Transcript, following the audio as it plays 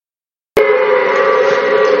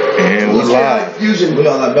like Fusion. We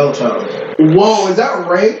all like Beltron. Whoa, is that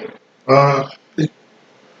Ray?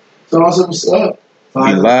 So what's up?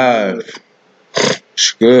 We live.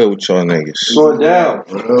 It's good with y'all niggas. Slow it down.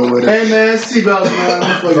 Hey man, seatbelts, man.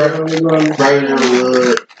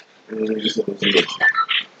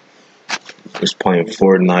 Just playing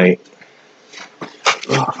Fortnite.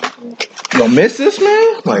 Y'all miss this,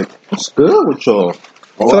 man? Like, what's good with y'all? I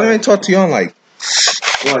feel like I ain't talked to y'all in like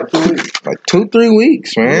 2-3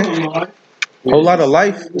 weeks, man. Whole lot of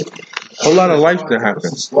life that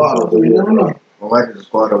happened. Squad over here. My wife is a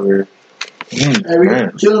squad over here. Hey, we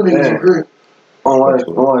killing me with your grip. On what?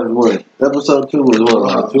 Episode 2 was what?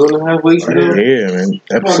 Like 2.5 weeks ago? Yeah, man.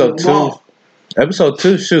 Episode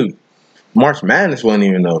 2, shoot. March Madness wasn't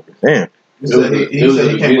even over. Damn. He said he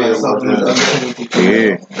came by himself.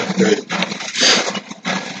 Yeah.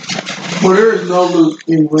 Well, there is no loot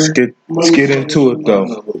anyway. Let's get into it, though.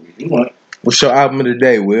 What's your album of the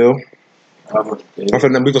day, Will? We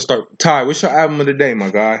gonna start. Ty, what's your album of the day, my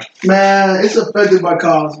guy? Man, it's affected by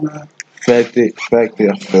cause, man. Affected, I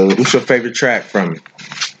feel it. What's your favorite track from it?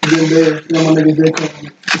 Been there. You know, my nigga Day Cole.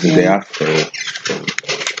 The Day I Feel It.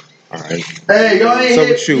 Alright. Hey, y'all ain't So hit,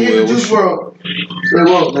 what you, hit Will? the Juice WRLD. Say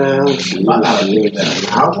what? Man,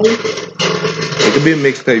 It could be a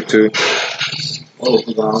mixtape, too. Oh,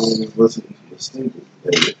 because I only listen to the singles.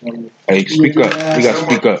 Hey, speak up. You gotta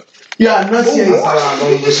speak up. Yeah, enunciate. I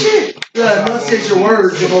don't listen. Yeah, enunciate your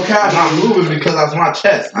words, your I'm vocabulary. not moving because I was my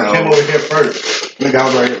chest. I came over here first. Nigga, I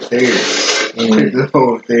was right upstairs.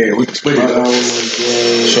 Upstairs. We can split it up.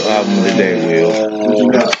 What's your album of the day, Will? What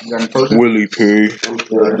you got? You got any poster? Willie P.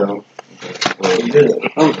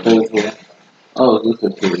 I'm thankful. Oh, this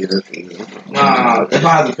is pretty good. Nah, if I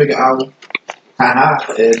had to pick an album,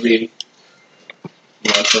 it'd be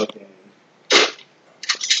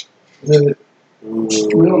We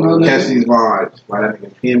don't know Catch that. These Vibes by that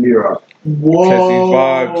nigga PNB Rock.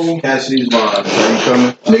 Whoa. Catch These Vibes. Are you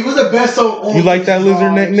coming? Nigga, what's the best song on You like that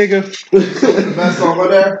lizard neck, nigga? The best song over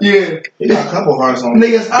there? Yeah. He got a couple hard songs.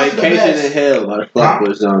 Niggas, I'm the Vacation in best. Hell by the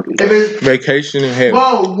Flatbush Zombie. If it's, Vacation in Hell.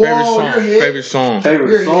 whoa, you're hit. Favorite song. Favorite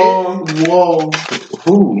You're song? hit. Whoa.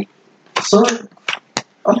 Who? Son?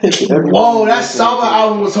 I'm hitting every Whoa, that Saba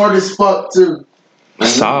album was hard as fuck, too.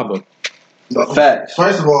 Saba. Facts.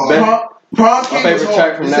 First of all, Prom My King was favorite hard.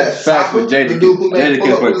 track from that is Facts with Jadakiss.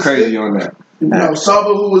 Jadakiss went crazy on that. No,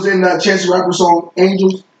 Saba, who was in that Chance the Rapper song,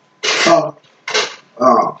 Angels. I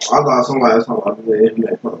thought somebody was talking about the way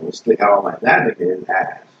Internet will stick out like that nigga in the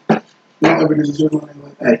ass. Not ever did you like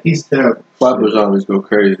that. Hey, he's terrible. Flatbush always go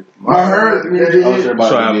crazy. I heard. What's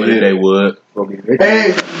your album of the day, Wood?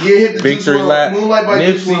 Hey, get hit the Victory Juice Lap. WRLD. Moonlight by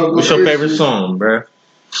Juice Nipsey. WRLD. What's your favorite song, bruh?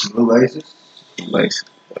 Blue Laces. Laces.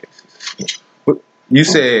 You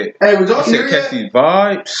said, Hey, was y'all you here said Catch yet? These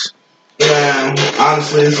Vibes. Man,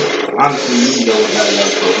 honestly, you don't got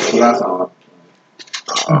enough. That's all.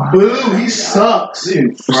 Boo, he sucks.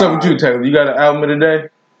 Dude, What's up with you, Taylor? You got an album of the day?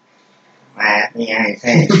 Man, I ain't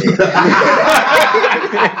saying shit.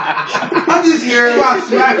 I'm just hearing about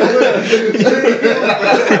smack.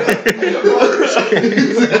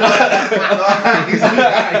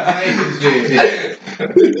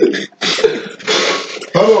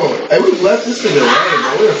 Hold on. Hey, we left this nigga rain,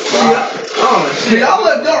 bro. We're fried. Oh, shit. Y'all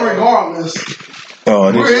left y'all regardless. Oh,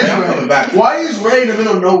 Where this is I'm coming Ray? back. Why is Ray in the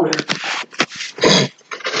middle of nowhere?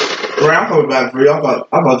 Ray, I'm coming back for you. I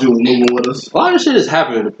thought you was moving with us. A lot of shit has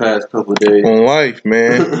happened in the past couple of days. on life,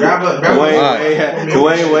 man.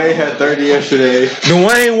 Dwayne Wade had 30 yesterday.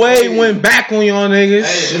 Dwayne Wade went back on y'all Hey,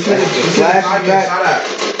 niggas. this nigga flash back.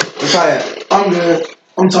 I'm good.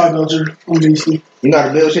 I'm tired, Belcher. I'm DC. You got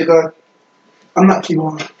a bill shit done? I'm not keep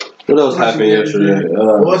on. What else happened yesterday?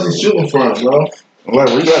 What's he shooting from, bro?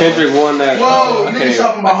 Kendrick won that. Whoa, I nigga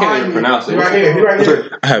talking can't behind even me. pronounce it. He right here. He right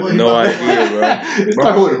here. I have no idea, bro. It's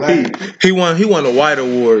talking with a P. He won a White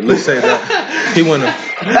Award. Let's say that. He won a.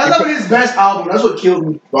 That's not his best album. That's what killed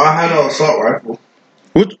me. Bro, I had no assault rifle.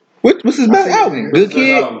 What's his best album? Good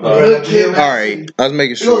Kid. All Good Kid, right, I was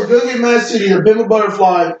making It goes sure. Good Kid, Mad City, The Pimp a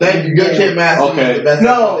Butterfly. Thank you. Good Kid, Master. Okay. The best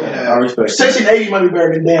No. album. I respect it. Section 80 might be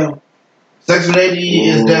better than Damn. Section 80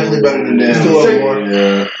 is definitely better than that. Still Hey, up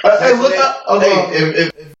Yeah. Hey, look up.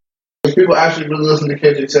 if people actually really listen to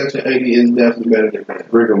Kendrick, Section 80 is definitely better than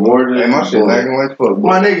that. Rick and Morty. Hey, my shit lagging like fuck.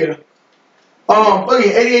 My nigga.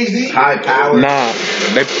 Fucking ADHD. High power. Nah,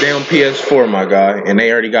 they on PS4, my guy, and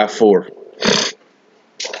they already got 4.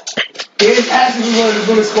 His ass is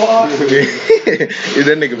on the squad. Is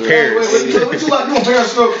that nigga Paris? Wait, what you like doing,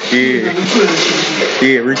 Periscope? Yeah.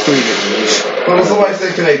 Yeah, retweeted. So when somebody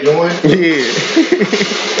say, can they join? Yeah.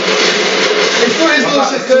 It's for this little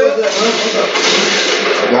shit, cuz.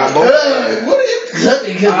 Got both. What are you?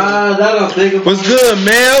 Good killer. That don't think about. What's good,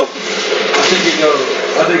 Mel? I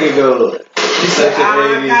think it goes. He said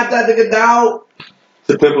I got that nigga down.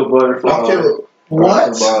 to Pimple Butterfly. I'll kill it.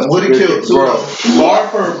 What? Would have killed two. Bro, bar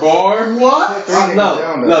for bar. What?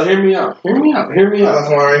 No, hear me out. That's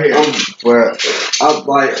one right here. But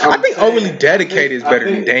I think overly dedicated is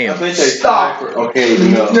better than I damn. think they Stop. tie for. Okay,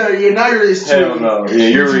 no. No, now you're just Hell no. Yeah,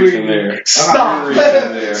 you're reaching there. Stop. You're reaching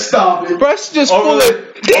there. Stop it. Bro, it's just full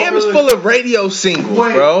of damn. It's full of radio singles,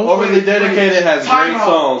 Wait, bro. Overly Dedicated has Time great out.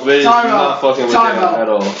 songs, but it's Time not out. fucking with Time that out. at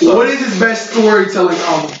all. So. What is his best storytelling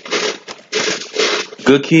album?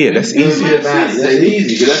 Good kid. That's easy. That's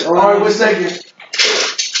easy. That's all. Alright, wait a second.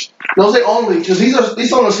 Don't say only, because he's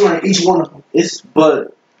telling a story in each one of them.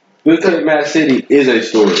 But Good Kid, Mad City is a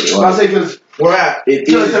story. I say because where at? the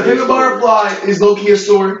Pimp Butterfly is low key a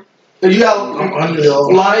story. And you got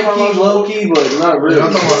low key, but not really.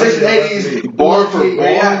 I'm talking about 680s Bar for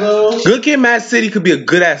bar though. Good Kid, Mad City could be a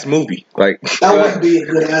good ass movie. Like, That wouldn't be a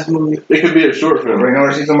good ass movie. It could be a short film. Right now,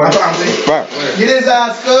 I see somebody. fuck. Get his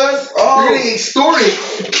ass, cuz. You're getting extorted.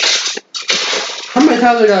 How many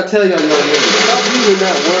times I gotta tell y'all stop using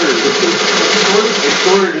that word?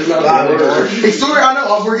 Extorted is not the word. Extorted, I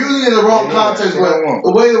know. We're using it in the wrong context, but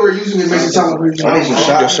the way that we're using it makes it sound like we're using I need some it. You're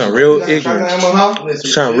shots. sound real ignorant.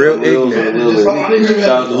 Sound real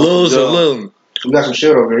ignorant. Lil's a little. We got some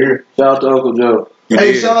shit over here. Shout out to Uncle Joe.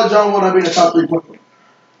 Hey, shout out John Wall not being a top 3 point guard.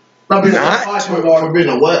 Not being a top 5 point guard. For being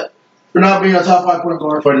a what? For not being a top 5 point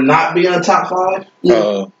guard. For not being a top 5?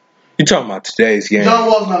 Yeah. You talking about today's game? John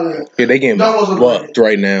Wall's not there. Yeah, they getting John Wall's bucked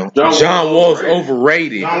right now. John Wall's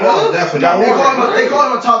overrated. John Wall definitely. They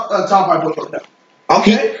call him a top 5 point guard now.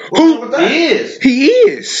 Okay. He is. He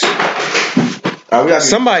is. Right, we got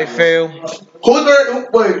Somebody fail. Who's there?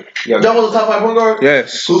 Wait. John Wall's a top 5 point guard?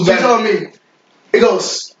 Yes. Who's You better? telling me? It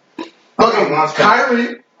goes. Okay,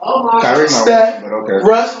 Kyrie, Kyrie, Steph, but okay.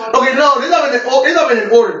 Russ. Okay, no, this not in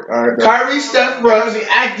order. All right, Kyrie, Steph, Russ,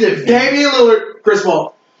 active. Damian Lillard, Chris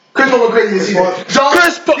Paul. Chris Paul went crazy this season.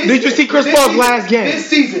 Chris Paul. Did you see Chris Paul's last game? This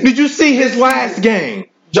season. Did you see his last game?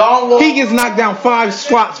 John Wall. He gets knocked down 5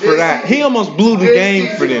 shots for that. He almost blew the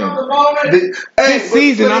game for them. This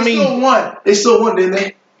season, but I mean- They still won. They still won, didn't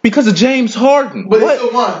they? Because of James Harden. But they What?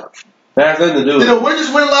 still won. That has nothing to do Did with the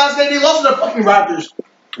Wizards win last game? They lost to the fucking Raptors.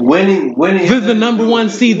 winning. This is the number 1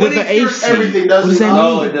 seed. They're the Winning 8th cures seed. everything, What doesn't does it? that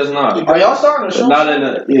No, it mean? does not. Are y'all starting to show? Not in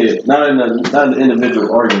the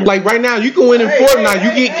individual argument. Like right now, you can win in Fortnite.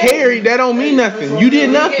 You get carried. That don't mean nothing. You did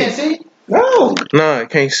nothing. No. Nah, I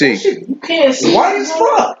can't see. You can't see. Why as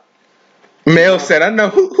fuck? Mel said, I know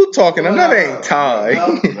who talking. I know that ain't Ty.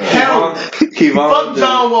 Hell, Kevon fuck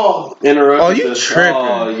John Wall. interrupted. Oh, you us. tripping.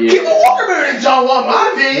 Oh, yeah. Kevon Walker better than John Wall, in my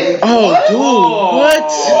opinion. Oh, dude.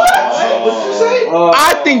 What? What did you say?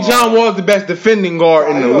 I think John Wall's the best defending guard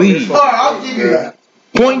in the league. All right, I'll give you that.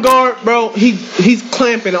 Point guard, bro, he's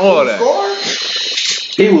clamping all that. Score?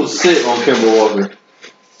 He will sit on Kemba Walker.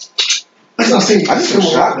 That's not saying. I need some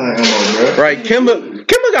shotgun ammo, bro. Right, Kimba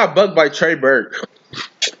got bucked by Trey Burke.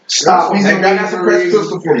 Stop. He's Hey, in I got some press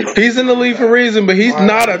pistol for you. He's in the league for a reason, but he's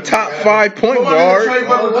not a top 5 point guard. Ty,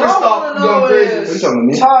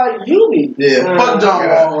 you need. Yeah. Fuck John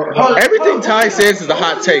Wall. Everything Ty says is a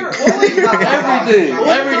hot take.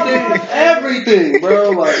 Everything,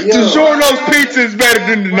 bro. Like, yo. DiGiorno's pizza is better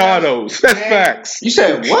than Donato's. That's facts. You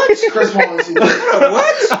said what? Chris Paul is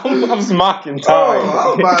What? I was mocking Oh, Ty. I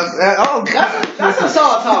was about to say, oh, That's a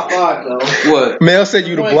solid top 5, though. What? Mel said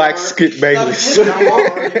you the black Skip Bayless. Hey,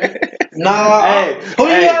 Who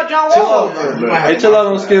do you got John Wall over? Hey, chill out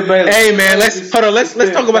on Skip Bayless. Hey man, let's talk about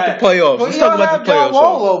the playoffs. Let's talk about the playoffs.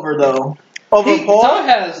 over, though? Over Paul? Ty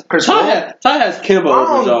has Kemba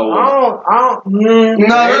over John Wall. No,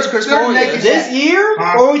 that's Chris Paul. This year? Or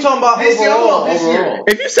are we talking about This year, overall? this year.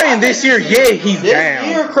 If you're saying this year, yeah, he's This down.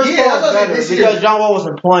 year, Chris Yeah, Paul that's is what I said, better this year. because John Wall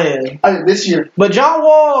wasn't playing. I think this year. But John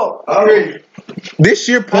Wall, Agreed. This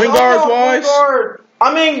year, point as guards overall point wise, guard,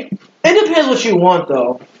 I mean, it depends what you want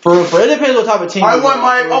though. For it depends what type of team. I you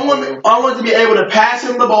want to be able to pass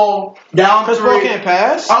him the ball down Chris Paul three. can't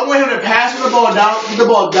pass. I want him to pass him the ball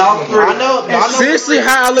down three. I know. seriously,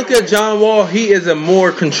 how I look at John Wall, he is a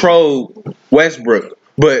more controlled Westbrook,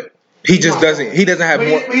 but he just doesn't. He doesn't have But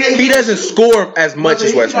more. He doesn't score as much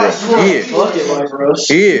as Westbrook. Yeah. Fuck it, like Russ.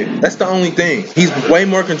 Yeah, that's the only thing. He's way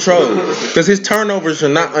more controlled because his turnovers are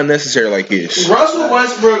not unnecessary like his. Russell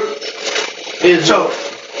Westbrook is joke.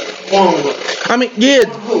 I mean,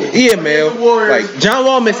 yeah, Mel. Like John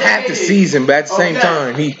Wall missed half the season, but at the same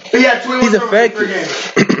time, He had 21 he's turnovers per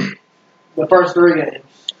effective. game. The first 3 games.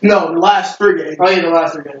 No, the last 3 games. Oh yeah, the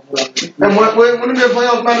last 3 games. And when did the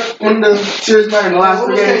playoffs matter? When the series matter in the last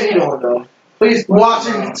What 3 was KD games? doing though? Please.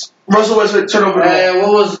 watching Russell Westbrook turn over the ball. And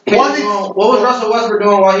what was KD doing? What was Russell Westbrook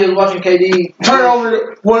doing while he was watching KD? Turn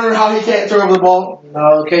over, wondering how he can't turn over the ball.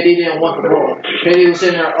 No, KD didn't want the ball. KD was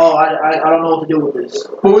sitting there. Oh, I don't know what to do with this.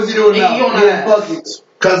 What was he doing now? He on Getting that. buckets.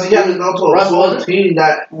 Because he hasn't gone to a Russell full wasn't? team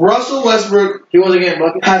that. Russell Westbrook He wasn't getting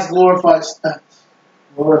buckets. has glorified stats.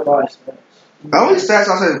 Glorified stats. The only stats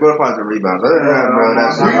I say is glorified the rebounds. Other than that, bro,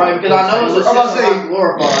 that's Right, because I know it's I'm about to say- not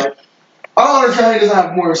glorified. I don't understand how he doesn't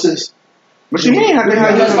have more assists. What you mean? How they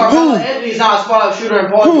Because have Carmelo Anthony's not a spot-up shooter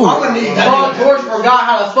in Paul Who? George. I'm gonna need Paul that. George forgot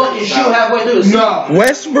how to fucking shoot halfway through the season. No.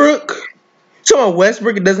 Westbrook? So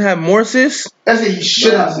Westbrook doesn't have more assists? That's it. He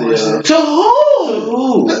should have more assists. To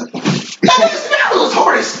who? That nigga Adams was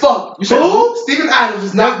hard as fuck. You said who? Steven Adams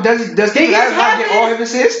is not. Does Steven gets Adams not get half all his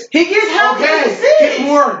assists? He gets half Okay, the get assists.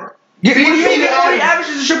 more. What do you Steven mean? He already Adams.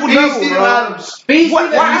 averages a triple He's double, Steven bro. Adams. He's Why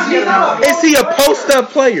is he not a Is he a post-up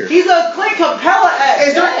player? He's a Clint Capella at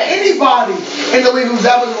Is there best. anybody in the league who's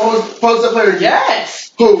that much of a post-up player?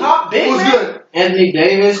 Yes. Who? Top big Who's man? good? Anthony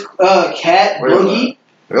Davis, Cat, Boogie.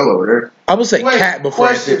 Hell over there. I would say Wait, Cat before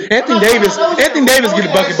question. Anthony Davis. Anthony Davis get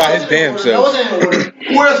a bucket by his damn That self. wasn't in the order.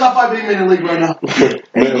 Who are the top 5 big men in the league right now?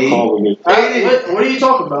 What are you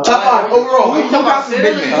talking about? Top 5 overall. Are you talking about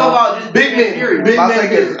centers or you talking about just Big men. period? Big I men.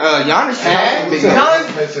 think it's Giannis. Big man.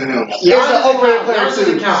 Giannis is an overrated player Giannis doesn't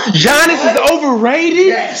too. count. Giannis is overrated?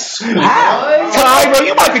 Yes. Ty, bro,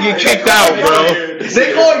 you about to get kicked out, bro.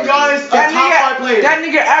 They call Giannis a top 5 player. That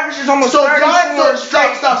nigga averages almost So 30 Giannis, scores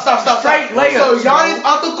stop. straight So layups, Giannis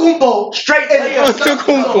Antetokounmpo, straight is- layups.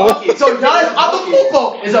 Antetokounmpo. So Giannis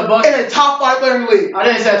Antetokounmpo Is a bucket. is a top 5 player in the league. I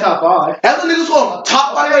didn't say top 5. That's what niggas call him, a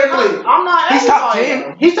top 5 player in the league. I'm not. He's top everybody.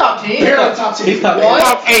 10. He's top 10. Barely top 10. He's top What?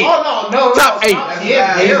 Top 8. Oh no. Top 8. Top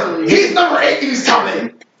 10, barely. He's number 8 and he's top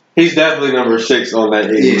 8. He's definitely number 6 on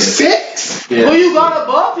that eight. 6? Who you got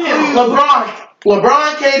above him?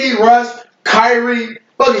 LeBron, KD, Russ, Kyrie,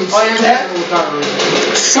 fucking Oh, you're Steph. tripping with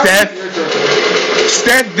Kyrie. Steph. You're tripping.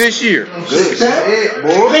 Steph this year. Good shit,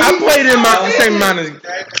 boy. I played him about the same amount as.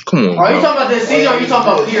 Come on, Are you bro. talking about this season or are you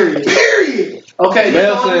talking about period? Period. Okay,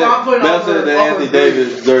 Mel this is I'm putting said over- that Anthony over-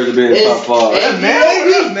 Davis deserves to be in the top 5.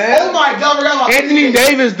 Oh my God, we got my Anthony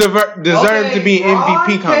Davis deserved to be in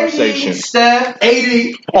MVP LeBron, conversation. KD, Steph.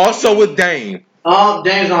 80. Also with Dame.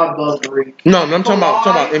 Dame's not above 3. No, I'm talking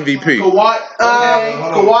about MVP. Kawhi.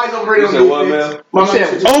 Kawhi's overrated You on said what, defense. man? My You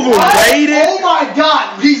said man- Overrated? Oh my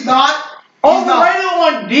God, he's not. Overrated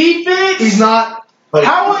on defense? He's not.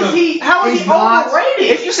 How is he? How is He's he not. overrated?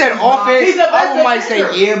 If you said offense, He's the best I might say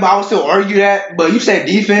defender. yeah, but I would still argue that. But you said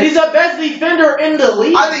defense. He's the best defender in the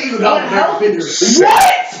league. I think he's a better defender.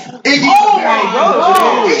 What? Iggy's Oh a my better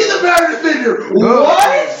God. defender. He's a better defender. Good,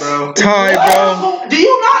 What? bro? Ty, bro. Do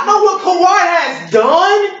you not know what Kawhi has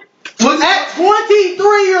done? At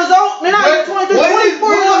 23 years old, man, not even 23, 24 years old,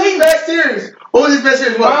 What was he his best series? What was his best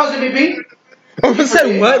series? What? Finals MVP. I'm gonna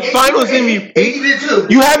say what? Finals MVP? Iggy did too.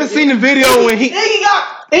 You haven't seen the video when he. Iggy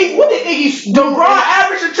got. What did Iggy do? LeBron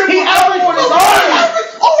averaged a triple He averaged double.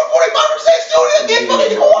 Over 45% shooting against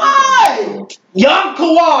fucking Kawhi. Young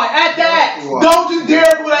Kawhi at that. Don't you dare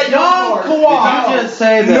put that Young card. Kawhi. Did you just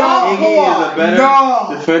say that No, Iggy is a better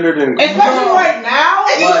No. defender than Especially right now.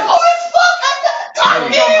 Iggy's like- old as fuck at that time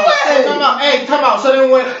anyway. Hey, time out. So then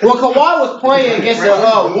when Kawhi was playing against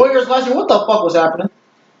the Warriors last year, what the fuck was happening?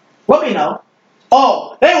 Let me know.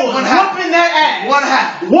 Oh, they was One half. whooping that ass. One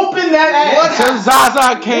half. Whooping that ass. One Till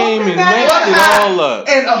Zaza came and messed it all up.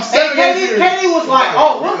 And a And 7-game series. Kenny was like,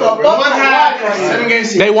 oh, what the fuck? One half. Right 7-game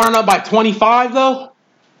series. They weren't up by 25 though.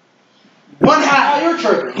 One now? half. You're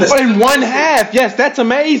tripping. In one half, yes, that's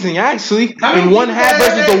amazing. Actually, in one half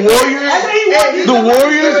versus the Warriors. The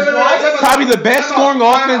Warriors, probably the best scoring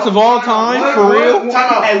offense of all time, for real. Time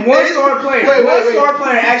out. And one star player. Wait. One star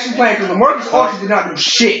player actually playing because LaMarcus Aldridge did not do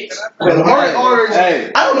shit. LeBron Aldridge.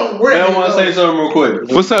 Hey, I don't know where. I want to say something real quick.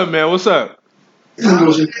 What's up, man? What's up?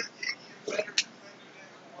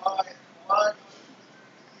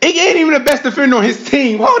 He ain't even the best defender on his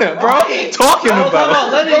team. Hold up, bro. What are you talking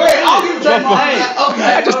about? Let him I'll give finish. Draymond.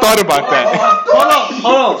 Okay. I just thought about that.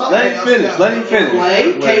 Hold on. Let him finish. Let him finish.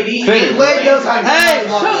 Clay, KD, Finish. Clay does have. Hey,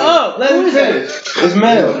 shut up. Let him finish. It's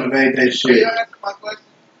Mel. Made that shit.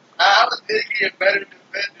 How is Iggy a better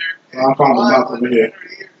defender? I'm talking about over here.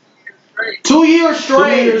 2 years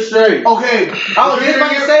straight. straight. Okay. I was just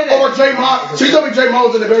about to say that. Or Draymond. So you told me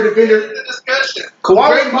Draymond's a better defender? the discussion.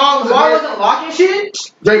 Kawhi wasn't locking shit?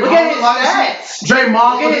 Look at his stats.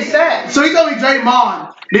 Draymond. Look at his stats. So you tell me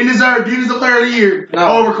Draymond didn't deserve Defensive Player of the Year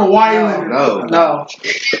over Kawhi Leonard? No.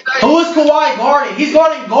 Who is Kawhi guarding? He's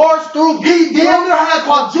guarding guards through. He damn near had a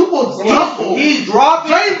quadruple double. He's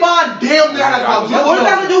dropping. Draymond damn near had a quadruple What does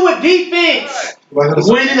that have double. to do with defense?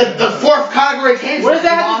 Winning the fourth category came What does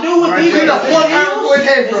that have to do with defense? The fourth category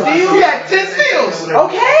came from. Steals? He had 10 steals.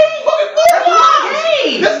 Okay.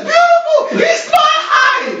 Okay. That's beautiful. He's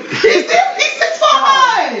 5'9". He's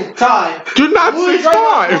 6'5". Ty. You're not Who is 6'5".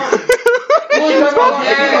 If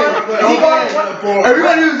you're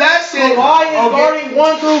gonna use that shit, Kawhi is guarding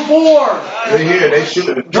 1 through 4. They here, they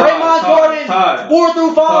shooting. Draymond's guarding 4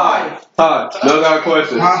 through 5. Ty, no got a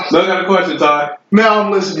question. No got a question, Ty. man,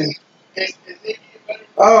 I'm listening. Is Iggy a better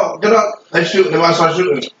Oh, get up. They shooting. They might start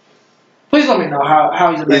shooting. Please let me know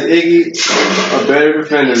how he's a Is better. Iggy a better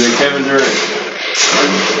defender than Kevin Durant?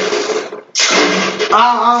 I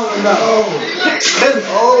don't know.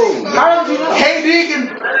 Oh. How don't you know?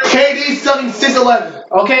 KD's selling 6'11".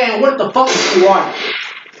 Okay, and what the fuck is Kawhi?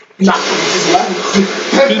 Not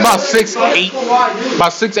 6'11". He's about What's 6'8". Kawhi do?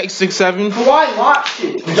 About 6'8", 6'7". Kawhi locks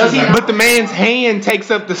shit. Does he? But the man's hand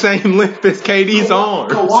takes up the same length as KD's arm.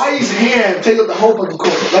 Kawhi's hand takes up the whole fucking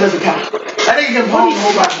court. That doesn't count. That nigga can palm the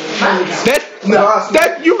whole back.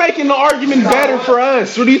 That you're making the argument better for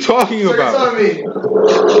us. What are you talking So you're about? telling me.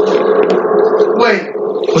 Wait.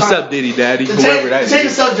 What's up, Diddy Daddy? Whoever that Change the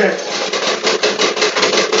is. subject.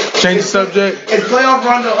 Change the subject. Is playoff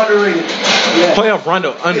Rondo underrated? Playoff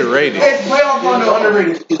Rondo underrated. Is playoff Rondo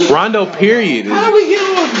underrated? Rondo period. How do we get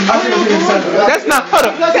on? I think it's subject. That's not. Hold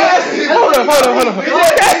up. Hold up.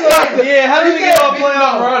 That's not. Yeah, how do we get on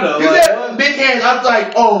playoff Rondo? You said big hands. I was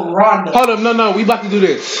like, oh, Rondo. Hold up. No. We about to do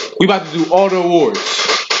this. We about to do all the awards.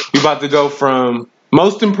 We about to go from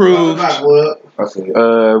most improved,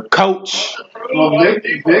 coach.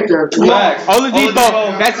 Victor. Relax.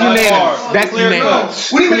 Oladipo. That's unanimous. That's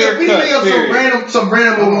unanimous. We need to make up some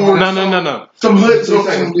random awards. No. Some hood.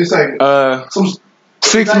 Some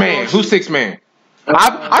 6 man. Who's 6 man?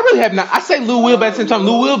 I really have not. I say Lou Will, but at the same time,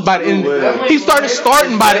 Lou Will by the end. He started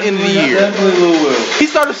starting by the end of the year. Definitely Lou Will. He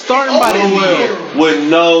started starting by the end of the year. With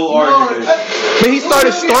no argument. But he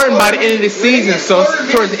started starting by the end of the season, so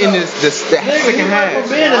it's towards the end of the second half.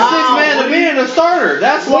 Being a 6-man to being a starter.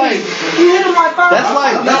 That's like the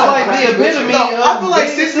epitome I feel like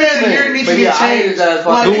 6 man a year needs to be changed.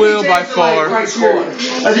 Like, Lou Will by far. If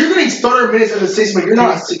you're getting starter minutes as a 6 man, you're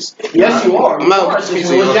not a 6. Yes, you are. I'm out. Was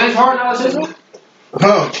James Harden not a 6 man?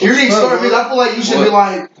 You're getting starter minutes. I feel like you should be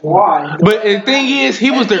like, why? But the thing is, he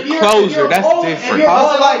was their closer. That's different.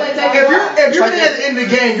 Also, like, if you're in at the end of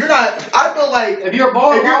the game, you're not. I feel like If you're a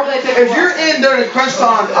baller, why would they take if you're in during the crunch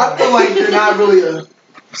time, I feel like you're not really a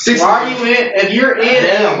 6 Why are you in? If you're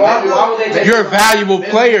in, why would they take You're a valuable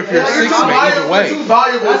player if you're a 6 man. Either way.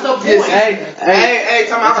 That's the point. Hey,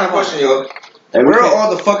 Tom, I got a question, yo. Where are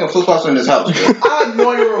all the fucking flip flops in this house, yo? I have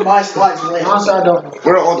no idea where my slides land. Honestly, I don't know.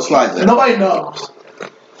 Where are all the slides at? Nobody knows.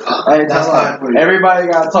 Hey, everybody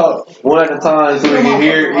got to talk one at a time so we can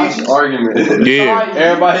hear each argument. Yeah.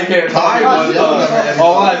 Everybody can't talk at one time.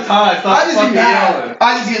 All at a time. Stop I just fucking get mad. yelling.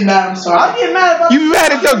 I just get mad. I'm sorry. I get mad about You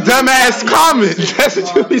mad at your dumbass comment. That's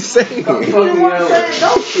what you be saying. fucking yelling.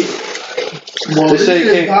 No shit.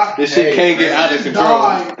 This shit can't get out of control.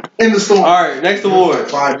 Die in the storm. All right, next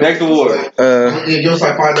award. Next award. Give us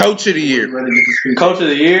like 5 Coach of the year. Coach of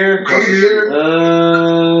the year.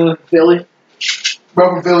 Philly. Bro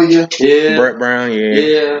from Philly, yeah. Yeah. Brett Brown, yeah.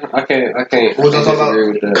 Yeah. I can't. What's that talking disagree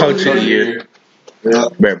with that. Coach of the year. Yeah.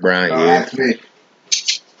 Brett Brown, yeah. That's me.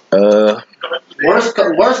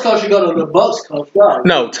 Worst coach, you go to the Bucks coach. God.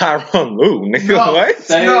 No, Tyronn Lue, nigga. What?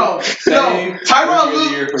 No. Same Tyronn Lue.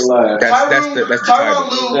 year for last. That's the Tyronn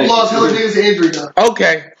title. Lue lost hella niggas to injury, though.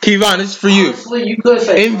 Okay, Kevon, this is for you. Honestly, you could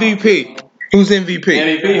say MVP. Who's MVP?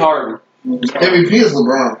 MVP Harden. MVP is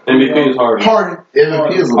LeBron. MVP is Harden. Harden.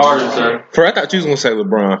 MVP is LeBron. Harden, sir. For I thought you was gonna say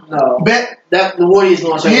LeBron. No. Bet. That the Warriors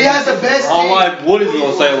gonna say. He has the best I don't team. like Woody's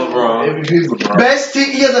gonna say LeBron. MVP is LeBron. Best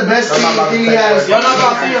team. He has the best team. And he has. Y'all not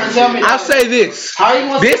about to sit here and tell me. I'll say this. How you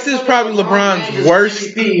gonna This say is probably LeBron's James is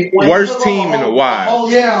worst MVP when worst he took team off in a the while.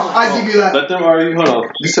 whole Yeah, season? I give you that. Let them argue. Hold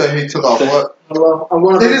on. You said he took off what? Hello, I'm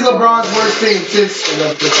going This is LeBron's worst team since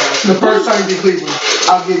the first time he beat Cleveland.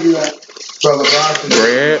 I'll give you that. So LeBron.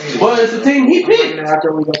 Brad. But it's the team he picked.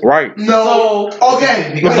 Right. No.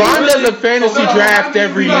 Okay. LeBron does a fantasy draft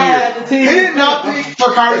every year. He did not pick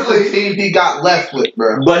for Kyrie That's the Lee. team he got left with,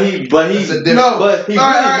 bro. But he No. made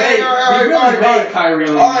Kyrie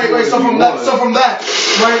Lee. All right, wait. So from that,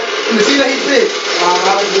 right, in the team that he picked,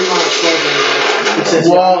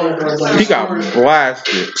 He got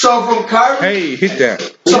blasted. so from Kyrie, Hey, hit that.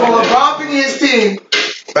 so from LeBron picking his team,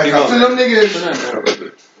 Back to up. them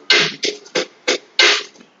niggas.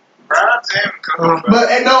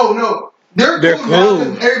 But no, they're cool. cool. Now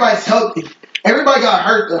 'cause everybody's healthy. Everybody got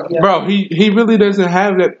hurt though. Bro, he really doesn't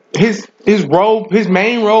have that. His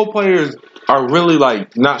main role players are really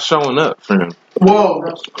like not showing up for him. Whoa,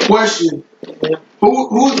 question: Who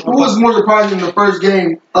was more surprising in the first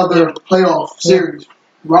game of the playoff series,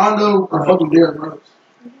 Rondo or fucking Derrick Rose?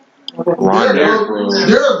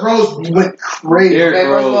 Derrick Rose went crazy. Derrick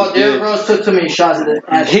Rose took too many shots at it.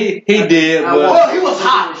 He did, but Well, he was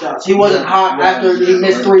hot. He wasn't hot after he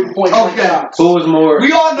missed 3-point Okay. shots. who was more?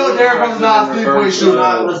 We all know Derrick Rose is not a 3-point shooter.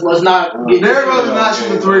 Let's not get Derrick Rose is not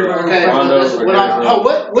shooting 3. Okay, Rondo listen, for what Derrick Rose.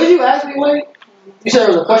 what did you ask me, Wade? You said there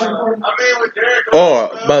was a question for me? I mean, with Derrick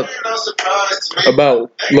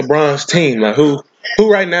About LeBron's team, like who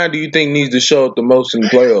right now do you think needs to show up the most in the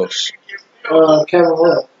playoffs? Kevin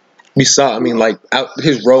Love. Like out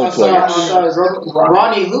his role players.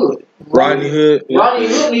 Ronnie Hood. Rodney Hood. Ronnie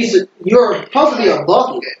Hood needs to. You're supposed to be a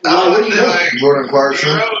bucket. Like, what are you doing? Jordan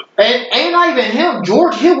Clarkson. And not even him.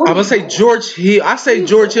 George Hill. I would say George Hill. I say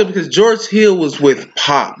George Hill because George Hill was with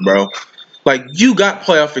Pop, bro. Like you got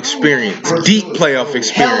playoff experience, deep playoff Hell of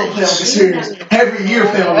experience. playoff experience. Every year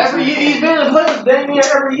playoff Every year he's been in the playoffs damn near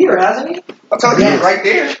every year, hasn't he? I'm telling you, right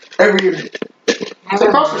there. Every year. It's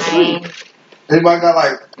across the street. Anybody got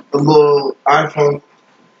like a little iPhone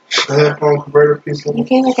headphone converter piece? You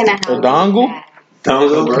can't look in a house. A dongle?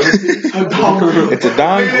 Dongle. It's a Nigga,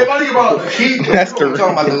 dongle. what are you about? That's I'm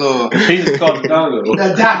talking about the little He's called the dongle.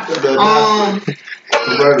 The adapter.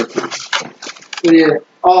 converter piece. Yeah.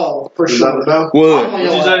 Oh, for Is that sure. enough?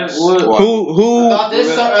 Wood. What? Who?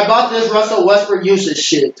 About this Russell Westbrook usage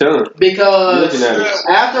shit. Tell him. Because Looking at it.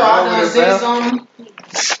 after I done said something,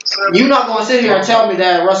 you're not gonna sit here and tell me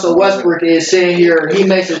that Russell Westbrook is sitting here and he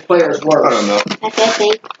makes his players I don't worse.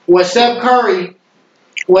 know. When Steph Curry,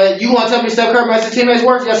 you want to tell me Steph Curry makes his teammates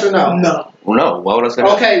worse? Yes or no? No. Well, no. Why would I say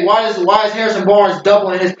that? Okay, why is Harrison Barnes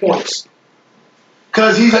doubling his points?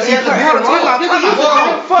 Because he's a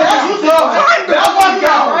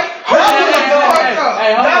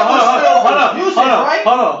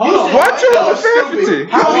Watch your profanity.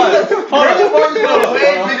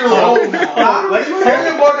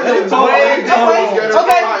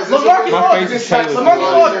 My face is tailored.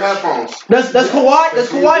 Does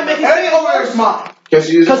Kawhi make it? Because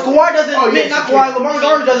Kawhi doesn't, not Kawhi, Lamar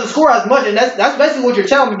Gardner doesn't score as much, and that's basically what you're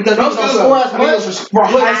telling me, because he doesn't score as much.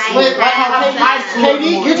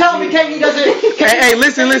 KD, you're telling me KD doesn't. Hey,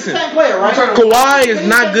 listen. Same player, right? Kawhi is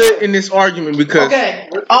not good in this argument because Okay.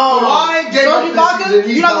 Serge Ibaka,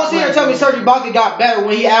 you're not gonna sit here and tell me Serge Ibaka got better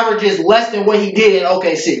when he averages less than what he did in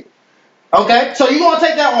OKC. Okay, so you're gonna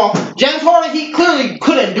take that off. James Harden, he clearly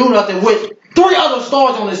couldn't do nothing with 3 other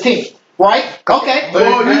stars on his team. Right? Okay. Let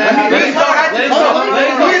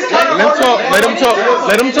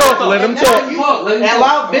him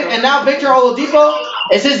talk. And now Victor Oladipo,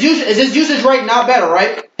 is his usage rate now better,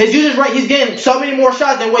 right? His usage rate, he's getting so many more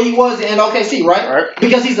shots than what he was in OKC, right?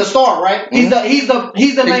 Because he's the star, right? He's the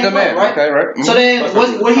main player, right? Okay, right. So then,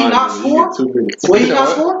 will he not score?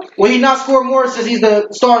 Will he not score more since he's the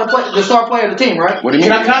star player of the team, right? What do you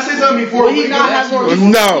mean? Can I say something before? Will he not have more?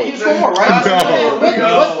 No. He score more, right?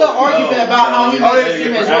 No. What's the argument about how he makes his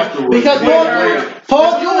teammates work? Because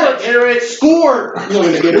Paul George scored.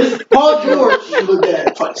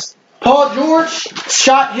 Paul George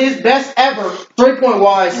shot his best ever 3-point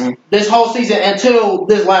wise this whole season until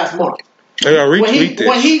this last month. When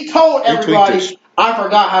he told everybody, I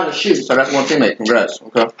forgot how to shoot. So that's one teammate. Congrats.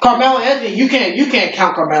 Okay. Carmelo Anthony, you can't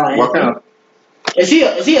count Carmelo Anthony. What kind of? Is he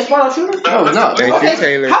a smart shooter? No, he's not. Thank you,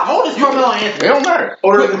 Taylor. How old is Carmelo Anthony? It don't matter.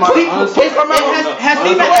 Has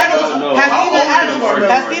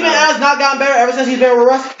Steven Adams not gotten better ever since he's been with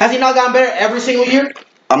Russ? Has he not gotten better every single year?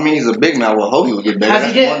 I mean, he's a big man. Well, hope he would get better. Has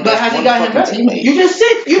he got him better? Teammate. You just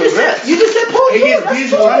said Paul George.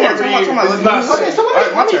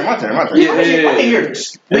 My turn.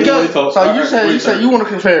 Because So you said you want to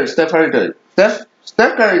compare Steph Curry to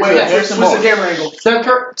Steph Curry to Harrison Barnes. Steph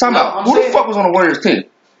Curry. Time out. Who the fuck was on the Warriors team?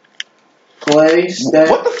 Clay, Steph.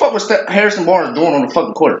 What the fuck was Harrison Barnes doing on the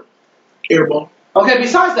fucking court? Airball. Okay,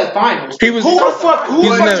 besides the finals. He was. Who the fuck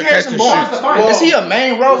never Harrison catching Barnes? shit. Finals. Is he a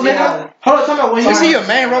main role nigga? Hold on, talking about when Is he a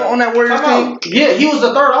main role on that Warriors team? Yeah, he was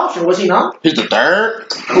the third option, was he not? He's the third.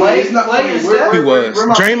 Clay and Steph. He was.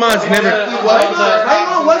 Draymond's never.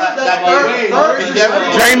 Draymond wasn't the third.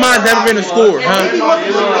 Draymond's never been a scorer, huh? He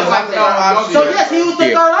wasn't like that. So yes, he was the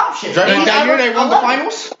third option. That year they won the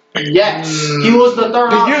finals? Yes, he was the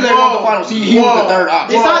third The option. year they won the finals, he was the third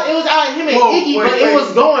option. It's not, it was out of him and Iggy, but it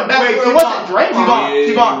was going back. It wasn't Draymond.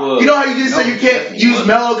 T-Ball, you know how you just said you can't use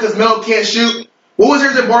Melo because Melo can't shoot? What was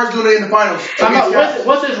Harrison Barnes doing in the finals?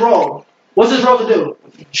 What's his role? What's his role to do?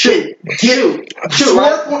 Shoot. Shoot.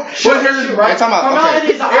 Right? What's Harrison Barnes? Come out and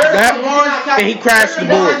he's And he crashed the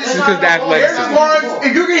boards just because of the Harrison athleticism. Barnes,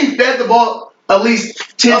 if you're getting fed the ball at least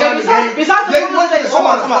 10 times a game, Besides the Fonz that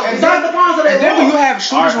And then when you have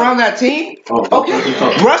shooters around that team,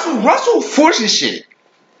 okay. Russell forces shit.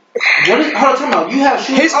 Hold on, time out. You have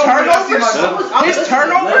shooters. His turnovers.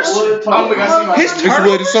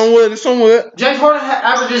 It's on wood. James Harden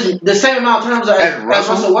averages the same amount of turnovers as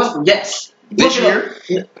Russell Westbrook. Yes. This year?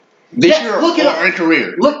 This year look it up. or in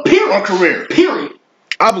career? Look, period. On career. Period.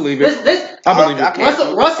 I believe it. I believe it.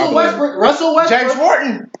 Russell Westbrook. James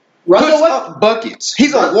Harden puts up buckets.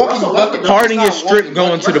 He's a walking bucket. Harden is stripped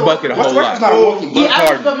going to the bucket a whole lot. Westbrook's not a walking He bucket.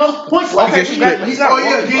 averages the most points. Okay, he's not a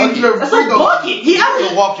walking bucket. That's a bucket. He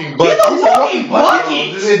averages. walking He's a walking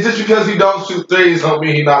bucket. Just because he don't shoot threes don't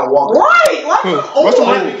mean he's not a walking. Right.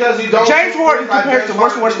 Because he don't. James Harden compared to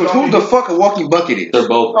Russell Westbrook. Who the fuck a walking bucket is? They're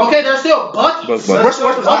both. Okay, they're still buckets. Russell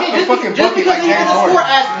Westbrook's not Okay, a fucking just bucket because like he James doesn't score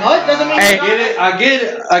Harden. as much doesn't mean he's I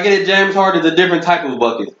get it. James Harden's a different type of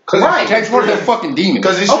bucket. right. James Harden's a fucking demon.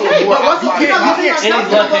 Because he's Okay, but Russell, you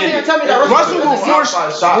can't- tell me that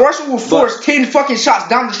Russell will force 10 fucking shots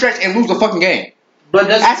down the stretch and lose the fucking game. But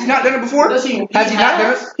Has he not done it before? Has he not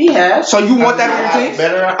done it? He has. So you want that on your team?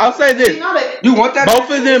 I'll say this. You want that? Both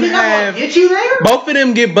of them He's not have. gonna get you there. Both of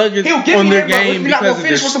them get buckets He'll get on me their there, but game if you're not because gonna of their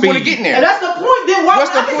finish, what's the point of speed. getting And there? that's the point. Then why?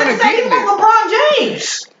 What's the I can point say of the same getting thing about LeBron James.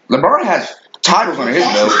 LeBron has titles under his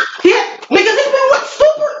belt. Yeah, because he's been with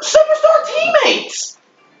superstar teammates.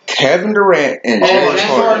 Kevin Durant and James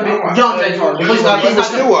Harden. Young James Harden. He's not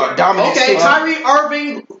still a dominant. Okay, Kyrie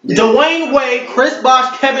Irving, Dwayne Wade, Chris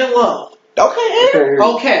Bosh, Kevin Love. Okay.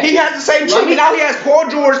 Okay. He has the same team. Now he has Paul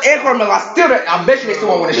George and Carmelo. I bet you they still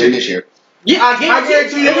won't win this shit this year. Yeah, I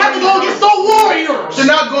guarantee you. They have to go against the Warriors. They're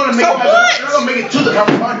not going to make So it. what? They're going to make it to the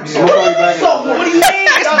conference finals. So what do you mean?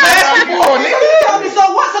 It's basketball, nigga. Tell me so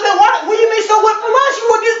what? So then what do you mean so what from last year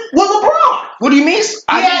with LeBron? What do you mean?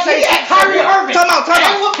 I didn't say he had Kyrie Irving. Time out.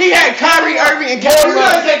 He had Kyrie Irving and Kevin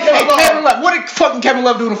Love. Kevin Love. What did fucking Kevin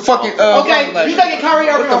Love do to fucking Okay, you taking Kyrie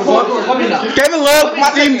Irving on Paul George? Let me know. Kevin Love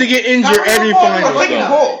seems to get injured every finals. I'm taking though.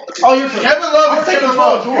 Paul. Oh, you're taking Kevin Love I'm is taking taking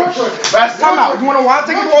Paul Paul George. Time out. You want to know why I'm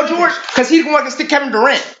taking Paul George? Because he's going to stick Kevin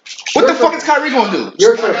Durant. What the fuck is Kyrie going to do?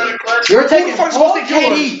 You're taking Who Paul the fuck's going to stick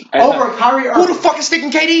George KD? over Kyrie Who the Irving. fuck is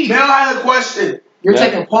sticking KD? Now I have a question. You're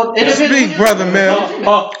taking Paul. Speak, brother Mel.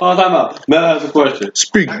 Oh, time out. Mel has a question.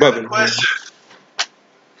 Speak, brother Mel. Question.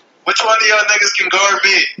 Which one of y'all niggas can guard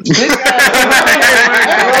me?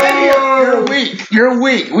 You're weak. You're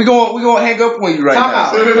weak. We gonna hang up on you right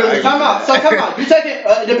now. Time out. So come on. You taking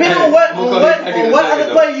depending on what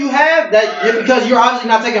other player you have because you're obviously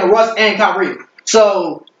not taking Russ and Kyrie.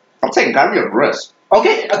 So I'm taking Kyrie over Russ.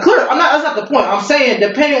 okay, clear. That's not the point. I'm saying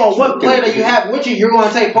depending on what player that you have with you, you're going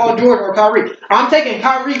to take Paul George or Kyrie. I'm taking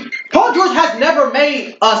Kyrie. Paul George has never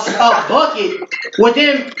made a bucket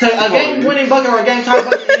within a game-winning bucket or a game-tying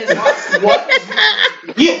bucket in his life. What?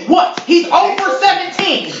 Yeah, what? He's over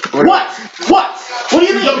 17. What? What do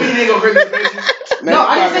you mean? No,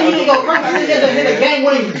 I didn't say he didn't go crazy. I said he hasn't hit a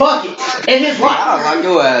game-winning bucket in his life. I don't like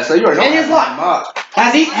your ass. So you already know. In his life.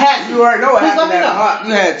 Has he? You already know what Please happened let me that know. hot.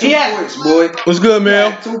 You had 2 points, boy. What's good,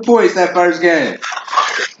 Mel? 2 points that first game.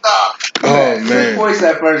 Oh 2 man. points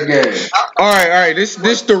that first game. All right. This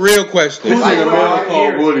the real question. Who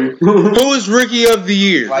is rookie of the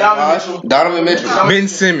year? Donovan Mitchell. Ben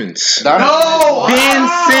Simmons. No! Ben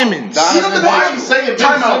Simmons. Donovan Mitchell.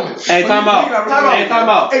 Time out. Hey, time out.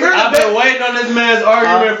 I've been waiting on this man's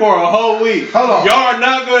argument for a whole week. Hold on. Y'all are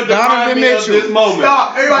not going to define me of this moment.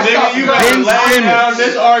 Stop. Everybody Nigga, stop. you better Ben lay Simmons. down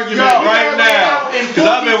this argument right now. Because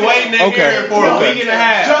I've been waiting to hear it for a week and a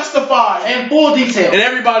half. Justify. In full detail. And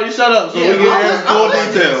everybody shut up so we can hear full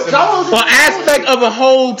details. An aspect of a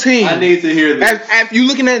whole team. I need to hear this. As you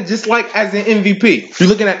looking at it just like as an MVP, you're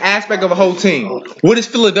looking at aspect of a whole team. What has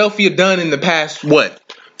Philadelphia done in the past 4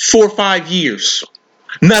 or 5 years?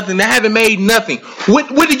 Nothing. They haven't made nothing. What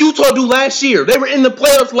did Utah do last year? They were in the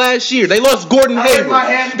playoffs last year. They lost Gordon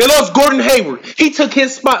Hayward. He took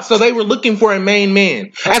his spot, so they were looking for a main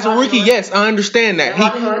man. As a rookie, yes, I understand that.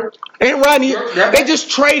 Rodney. They just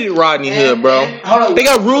traded Rodney Hood, bro. They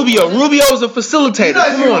got Rubio. Rubio is a facilitator.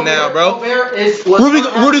 Come on now, bro.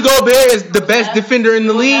 Rudy Gobert is the best defender in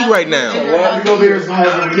the league right now. He's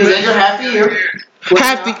injured half the year.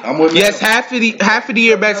 Half of the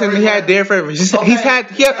year back since he had Derek Favors. He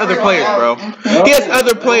had other players, bro. He has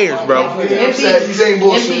other players, bro.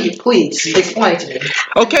 Embiid, please explain to me.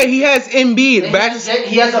 Okay, he has Embiid.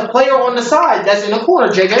 He has a player on the side that's in the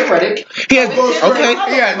corner, JJ Redick. He has hold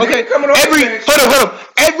up.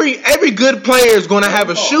 Every good player is going to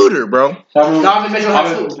have a shooter, bro. Donovan Mitchell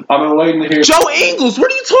has two. I've been waiting to hear. Joe Ingles,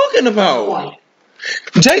 what are you talking about?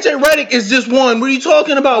 JJ Redick is just one. What are you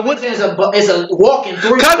talking about? What is a walking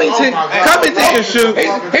three? Covington can shoot. He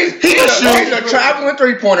can shoot. He's a traveling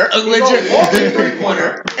 3-pointer. A legit walking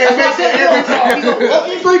 3-pointer. He's a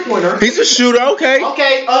walking 3-pointer. He's a shooter. Okay.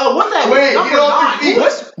 Okay. What's that? Wait, number get off your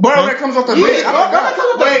 9? feet. Bro, that comes off the bench. Wait,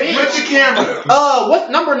 put the camera.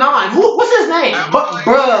 What's number 9? What's his name?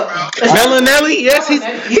 Bruh. Bellinelli. Yes,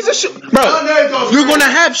 he's a shooter. Bro, you're gonna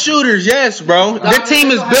have shooters. Yes, bro. Their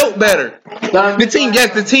team is built better.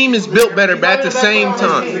 The team is built better, but at the same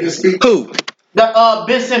time, who?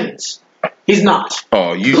 Ben Simmons. He's not.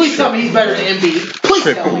 Oh, you. Please tell me he's better than Embiid. Please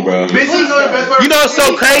tell me. Bro. You know what's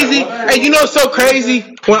so crazy? Hey, you know what's so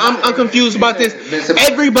crazy? When I'm confused about this.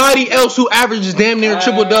 Everybody else who averages damn near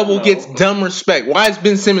triple-double gets dumb respect. Why is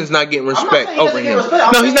Ben Simmons not getting respect over him?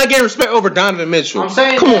 No, he's not getting respect over Donovan Mitchell.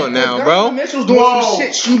 Come on now, bro. Mitchell's doing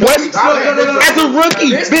some shit. As a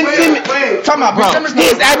rookie, Ben Simmons. Talking about, bro.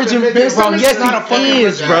 He's averaging. Bro, yes, he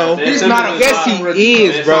is, bro. He's not. Yes, he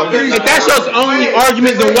is, bro. If that's your only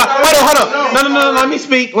argument, then why? Hold up. No. Let me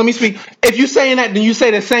speak. If you saying that, then you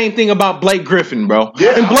say the same thing about Blake Griffin, bro.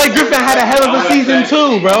 And Blake Griffin had a hell of a season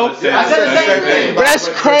too, bro. I said the same thing. But that's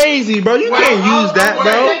crazy, bro. You can't use that,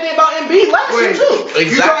 bro. Same thing about Embiid last year too.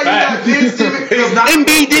 Exactly.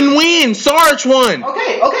 Embiid didn't win. Sarge won.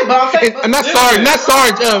 Okay, but I'm saying not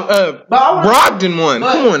Sarge. Brogdon won.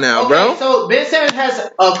 Come on now, bro. So Ben Simmons has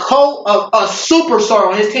a superstar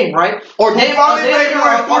on his team, right? Or he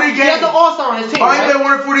has an all-star on his team. Right? They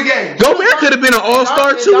won 40 games. Gobert could have been an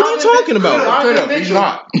all-star too. What are you talking about? He's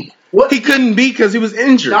not. He couldn't be because he was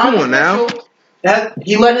injured. Come on now.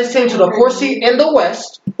 He led his team to the 4th seed in the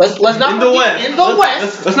West. Let's not forget in the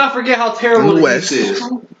West. Let's not forget how terrible the West is.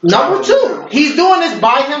 Number 2, he's doing this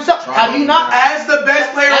by himself. Have you not? As the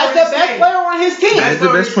best player on his team. As the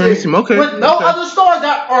best player on his team. Okay. With no other stars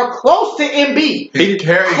that are close to Embiid. He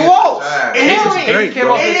carried close. He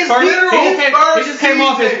just came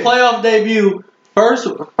off his playoff debut. First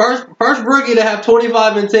rookie to have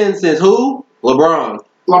 25 and 10 since who? LeBron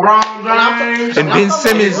James. And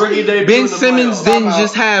Ben Simmons didn't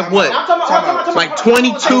just have what? Like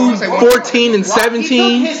 22, 14, and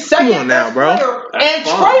 17? Come on now, bro. And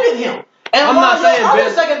traded him. And I'm not saying your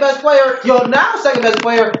second best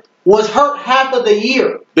player was hurt half of the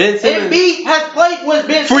year. Ben Simmons. Embiid has played with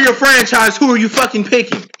Ben Simmons. For your franchise, who are you fucking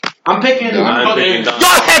picking? I'm picking. Y'all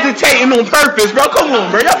hesitating on purpose, bro. Come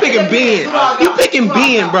on, bro. Y'all picking Ben. You picking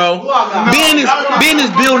Ben, bro. Ben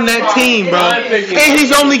is building that team, bro. And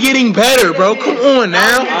he's only getting better, bro. Come on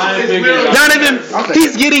now.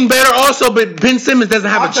 He's getting better also, but Ben Simmons doesn't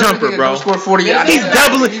have a jumper, bro. He's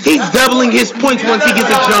doubling his points once he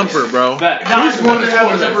gets a jumper, bro. I'm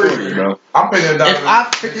picking if I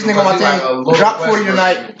pick this nigga on my team, drop 40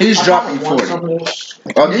 tonight, he's dropping 40.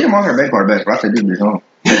 Oh, get him on her back part back, bro. I said, dude, this on.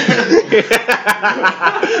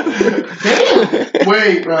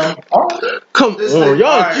 Wait, bro. Come on,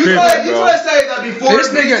 y'all tripping, bro. You try to say that before this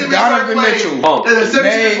nigga Donovan Mitchell that the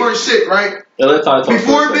 76ers were shit, right?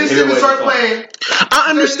 Before Ben Simmons started playing. I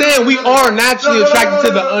understand we are naturally attracted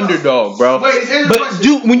to the underdog, bro. But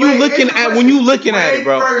when you looking at it,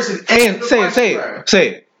 bro, and say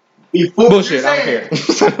it. Before bullshit, I don't care.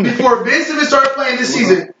 Before Ben Simmons started playing this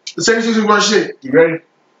season, the 76ers weren't shit. You ready?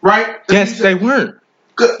 Right? Yes, they weren't.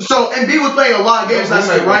 So Embiid was playing a lot of games last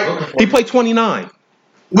night, right? He played 29.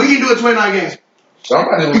 We can do it 29 games.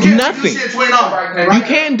 Nothing. You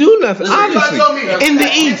can't do nothing. Obviously, in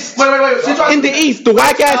the East. Wait. In the East, the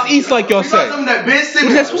whack ass East, like y'all say. That Ben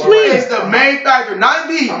Simmons is the main factor, not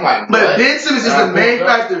Embiid, but Ben Simmons is the main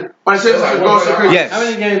factor. Yes. How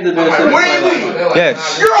many games did Ben Simmons play?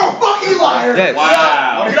 Yes. You're a fucking liar. Yes.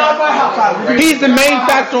 Wow. Get out of my house. He's the main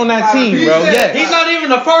factor on that team, bro. Yes. He's not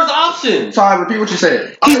even the first option. Sorry, repeat what you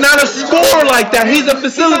said. He's not a scorer like like that. He's a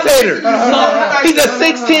facilitator. He's a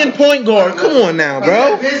 6'10" point guard. Come on now,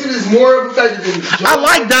 bro. Vincent is more effective than I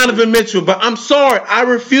like Donovan Mitchell, but I'm sorry. I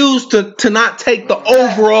refuse to not take the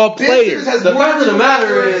overall player. The fact of the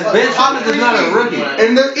matter is, Ben Simmons is not a rookie.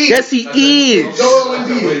 Yes, he is.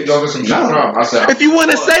 If you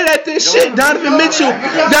want to say that, then shit. Donovan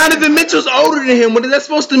Mitchell's older than him. What is that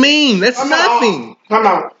supposed to mean? That's nothing. Come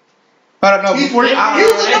on. I don't know. He was the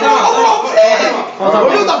overall pick.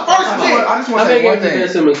 He was the first pick. I just want How to say many one games did Ben thing.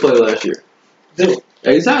 Simmons play last year?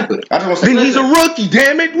 Exactly. I just want to say Then he's a rookie.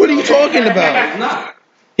 Damn it! What are you talking about? He's not.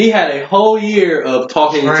 He had a whole year of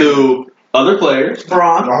talking to other players,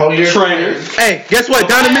 trainers. Hey, guess what?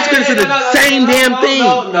 Donovan Mitchell did the same damn thing.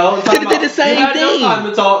 No. He did the same You had no thing. time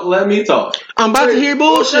to talk. Let me talk. I'm about to hear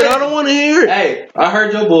bullshit. I don't want to hear it. Hey, I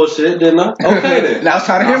heard your bullshit, didn't I? Okay then. now it's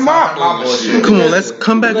time to hear my bullshit. Come on, let's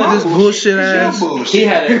come back to this bullshit ass. He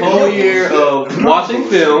had a whole year of watching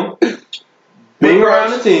film, being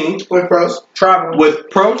around the team, with pros, traveling with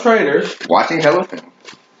pro trainers, Watching hella film.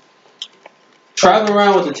 traveling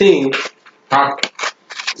around with the team,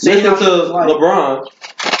 listening to LeBron,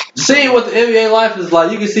 seeing what the NBA life is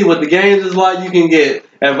like. You can see what the games is like. You can get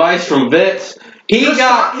advice from vets. He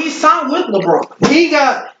signed with LeBron. He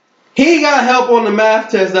got help on the math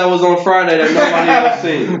test that was on Friday that nobody ever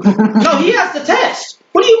seen. No, he has the test.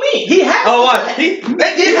 What do you mean? He has. Oh, what? the He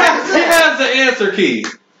test. he has the answer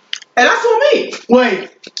keys. And that's on me. Wait,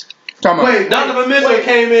 Donovan Mitchell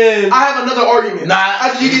came in. I have another argument.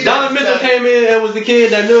 Donovan Mitchell came in and was the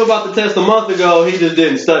kid that knew about the test a month ago. He just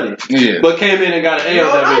didn't study. Yeah. But came in and got an A on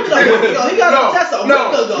that bitch. He got the test a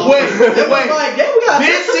month ago. Wait.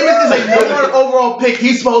 Ben Simmons is a number one overall pick.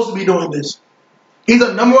 He's supposed to be doing this. He's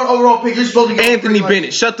a number one overall pick. You're supposed to get Anthony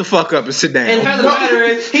Bennett, shut the fuck up and sit down. And the fact of the matter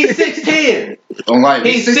is, he's 6'10". Don't like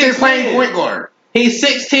He's 6'10" playing 6'10". point guard. He's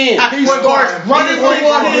 6'10". He's point guard. Running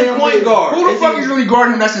point guard. Who the fuck is really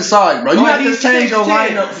guarding him that's inside, bro? You have to change your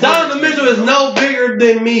lineup. Donovan Mitchell is no bigger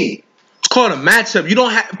than me. It's called a matchup. You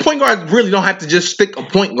don't have point guards really don't have to just stick a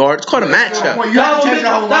point guard. It's called a matchup. You have to change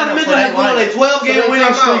your whole Donovan lineup. Mitchell has gone on a 12-game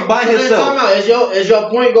winning streak by himself. Is your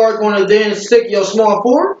point guard going to then stick your small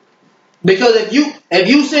forward? Because if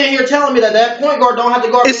you sitting here telling me that point guard don't have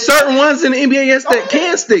to guard, It's certain ones in the NBA that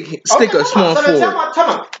can stick a small forward.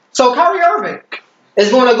 Time out. So Kyrie Irving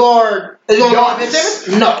is going to guard Ben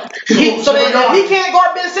Simmons? No. If he can't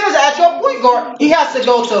guard Ben Simmons at your point guard, he has to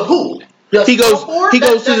go to who? He goes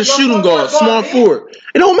to the shooting guard, small forward.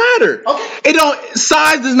 It don't matter. Okay.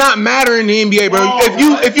 Size does not matter in the NBA, bro.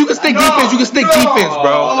 If you can stick defense, you can stick defense,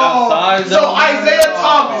 bro. So Isaiah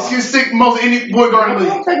Thomas can stick most any point guard in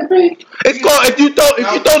the league. It's called if you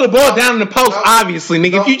throw the ball down in the post, obviously,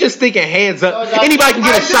 nigga. If you just sticking heads up, anybody can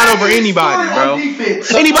get a shot over anybody, bro.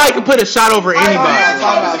 Anybody can put a shot over anybody.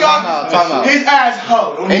 His ass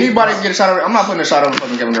hoe. Anybody can get a shot over. I'm not putting a shot over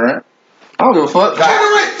fucking Kevin Durant. I don't give a fuck.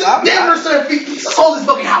 Denver said he sold his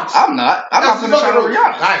fucking house. I'm not putting a shot over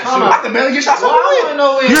Giannis. I can barely get shots over him.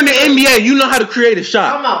 You're in the NBA. You know how to create a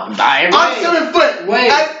shot. I'm 7 foot.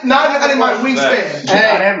 Not in my wingspan.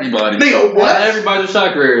 Not everybody. Nigga, what? Not everybody's a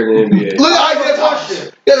shot creator in the NBA. Look at Isaiah Thomas. So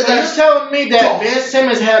you're telling me that Ben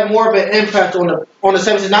Simmons had more of an impact on the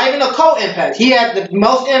 76ers, not even a co-impact. He had the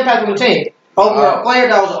most impact on the team over a player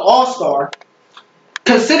that was an all-star.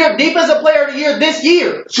 Considered defensive player of the year this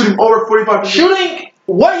year. Shooting over 45%.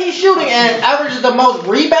 What he's shooting and averages the most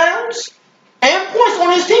rebounds and points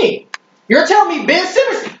on his team. You're telling me Ben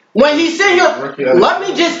Simmons, when he's sitting here, let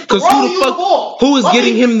me just throw you the ball. Who is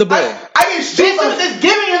getting him the ball? Ben Simmons is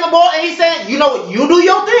giving him the ball and he's saying, you know what, you do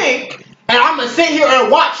your thing. And I'm going to sit here and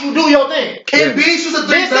watch you do your thing. Embiid shoots a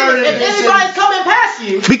three. If anybody's coming past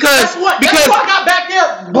you, because I got back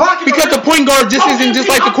there blocking. Because the point guard just isn't just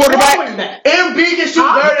like the quarterback. Embiid can shoot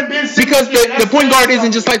better than Ben Simmons. Because the point guard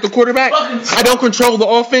isn't just like the quarterback. I don't control the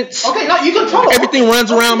offense. Okay, no, you control it. Everything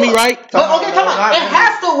runs around me, right? But okay, come on. It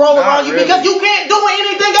has to roll around you because you can't do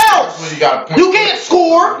anything else. You can't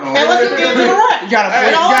score unless you get to the right. You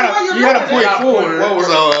got a point forward.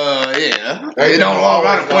 So yeah, it don't all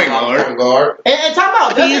around a point guard. And time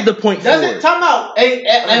out. He is the point forward. Time out.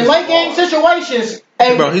 In late game situations.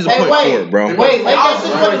 Bro, he's a point forward, bro. Wait, late game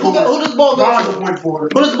situations. Who does the ball go to?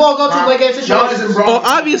 Who does the ball go to late game situations? Oh,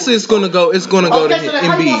 obviously it's gonna go to Okay, so then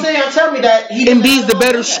how you gonna Embiid. sit here and tell me that Embiid's the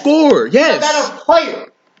better scorer? He's a Yes. better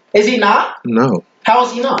player. Is he not? No. How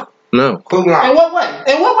is he not? No. In what way?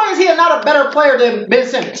 In what way is he not a better player than Ben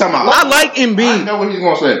Simmons? I like I Embiid. know what he's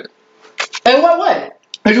gonna say. In what way?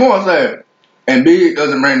 He's gonna say Embiid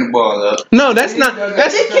doesn't bring the ball up. No, that's not.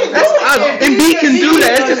 Embiid can do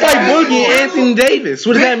that. It's just like Boogie and Anthony Davis.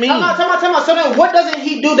 What does that mean? Time out. So then, what doesn't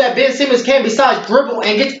he do that Ben Simmons can besides dribble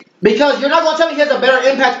and get? Because you're not going to tell me he has a better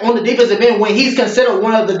impact on the defensive end when he's considered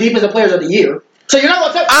one of the defensive players of the year. So you're not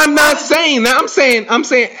going to tell me. I'm not saying that. I'm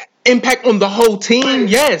saying impact on the whole team.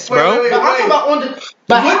 Yes, bro. But I'm talking about on the.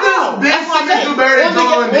 But what does Ben Simmons do better than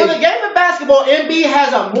Joel Embiid? On the game of basketball, Embiid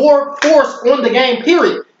has a more force on the game.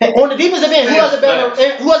 Period. And on the defensive end, who has a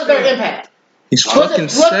better impact? He's fucking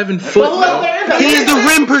 7 foot, bro. He is the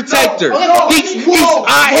rim protector. He's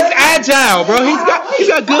agile, bro. He's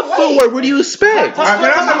got good footwork. What do you expect? What do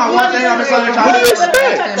you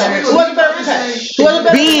expect? Who has a better impact?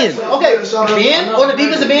 Ben. Okay, Ben on the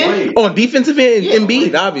defensive end? On defensive end,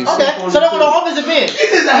 Embiid, obviously. Okay, so then on the offensive end,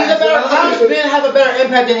 how does Ben have a better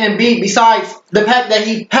impact than Embiid besides the fact that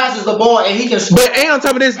he passes the ball and he can score? But on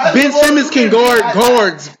top of this, Ben Simmons can guard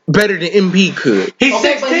guards better than Embiid could. He's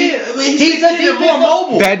 6'10". He's a more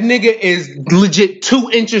mobile. That nigga is legit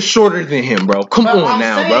 2 inches shorter than him, bro. Come on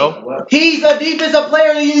now, bro. He's a defensive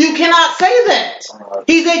player. You cannot say that.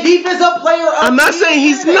 He's a defensive player. I'm not saying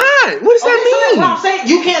he's not. What does that mean? What I'm saying,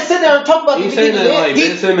 you can't sit there and talk about he's saying that like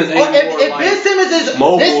Ben Simmons ain't more if Ben Simmons is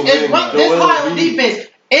ranked this high on defense,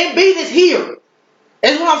 Embiid is here.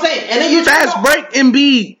 That's what I'm saying. And then you fast break.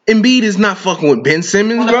 Embiid is not fucking with Ben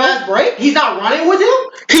Simmons, bro. Fast break. He's not running with him.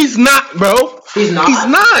 He's not, bro. He's not,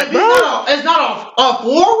 bro. It's not a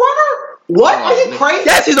floor runner. What? Are you crazy?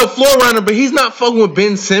 Yes, he's a floor runner, but he's not fucking with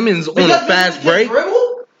Ben Simmons on a fast break.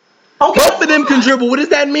 Dribble? Okay, both of them can dribble. What does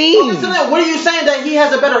that mean? Okay, so then what are you saying that he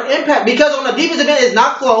has a better impact? Because on the defensive end, it's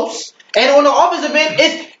not close. And on the offensive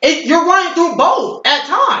end, you're running through both at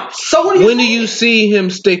times. So what do you When do you see him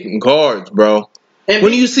sticking guards, bro? When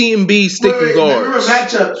do you see Embiid sticking guards? Remember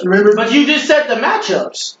matchups, remember? But you just said the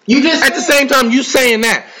matchups. You just at the same time you saying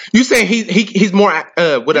that. You saying he's more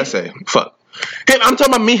what'd I say? Fuck. I'm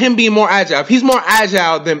talking about him being more agile. If he's more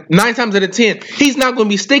agile, then 9 times out of 10, he's not gonna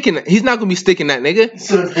be sticking. He's not gonna be sticking that nigga.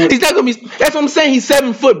 He's not gonna be. That's what I'm saying. He's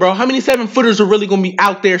 7 foot, bro. How many 7-footers are really gonna be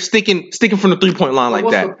out there sticking from the 3-point line like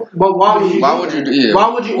that? But why would you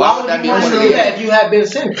that if you had Ben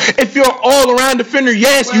Simmons? If you're all around defender,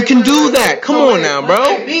 yes, you can do that. Come on now, bro.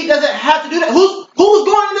 Embiid doesn't have to do that. Who's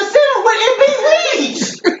going in the center when Embiid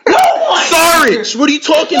leaves? No one. Sarge, what are you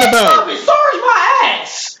talking about? Sarge, my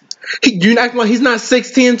ass. You're acting like he's not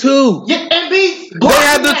 6'10" too. Yeah, Embiid. They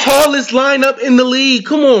have the tallest lineup in the league.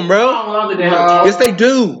 Come on, bro. Yes, they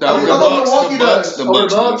do. Milwaukee does.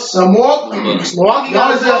 Milwaukee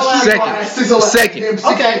does. Second.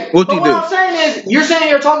 Okay. What I'm saying is,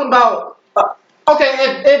 you're talking about.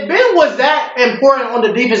 Okay, if Ben was that important on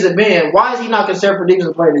the defensive end, why is he not considered for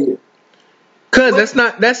defensive player of the year? Cause that's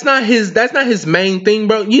not his main thing,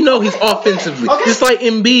 bro. You know he's offensively. Just like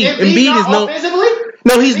Embiid. Embiid is known offensively?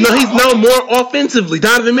 No, he's known more offensively.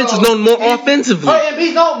 Donovan Mitchell's known more offensively.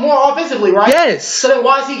 Embiid's known more offensively, right? Yes. So then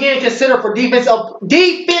why is he getting considered for defensive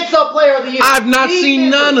player of the year? I've not seen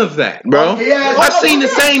none of that, bro. I've seen the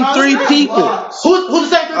same 3 people. Who's the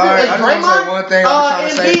same 3 people? It's Draymond,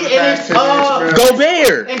 Embiid, and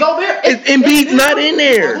Gobert. And Gobert. Embiid's not in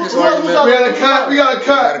there. We got a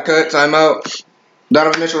cut. Timeout.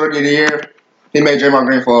 Donovan Mitchell rookie of the year. He made Draymond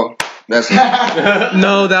Green fall. That's it.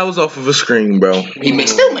 No, that was off of a screen, bro. He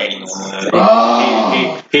still made it.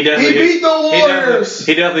 He definitely beat the Warriors.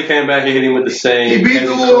 He definitely came back and hit him with the same. He beat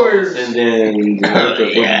the Warriors. And then with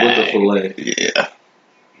the fillet. Yeah.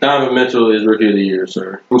 Donovan Mitchell is rookie of the year,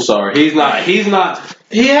 sir. I'm sorry. He's not. He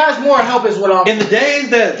has more help as what I'm. In the days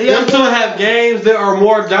that them two have games, there are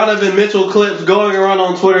more Donovan Mitchell clips going around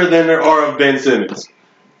on Twitter than there are of Ben Simmons.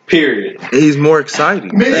 Period. He's more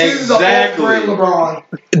exciting. Exactly. LeBron.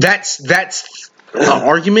 That's an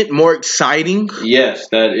argument. More exciting. Yes,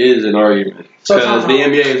 that is an argument. Because the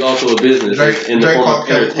NBA is also a business in the form of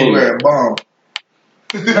entertainment.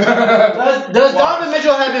 Does Donovan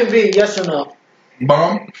Mitchell have Embiid? Yes or no?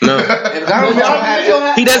 Bomb? No.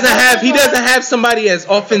 He doesn't have somebody as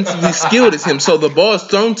offensively skilled as him, so the ball's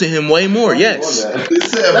thrown to him way more. Yes.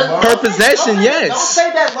 Per possession, yes. Don't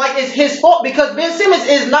say that like it's his fault because Ben Simmons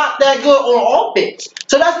is not that good on offense.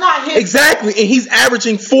 So that's not his Exactly, and he's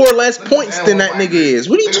averaging 4 less points than that nigga is.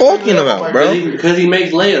 What are you talking about, bro? Because he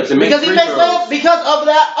makes layups. Because of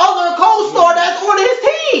that other co-star that's on his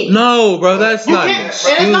team. No, bro, that's not an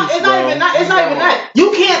excuse, it's not even that.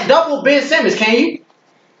 You can't double Ben Simmons, can you?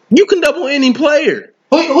 You can double any player.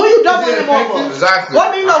 Who you doubling him off of? Exactly.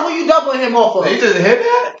 Let me know who you doubling him off of. He just hit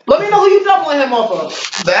that? Let me know who you doubling him off of.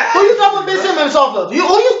 That? Who you doubling Ben Simmons off of?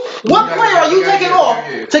 What player are you taking off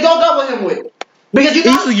to go double him with?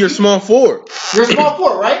 Because you're small forward. You're small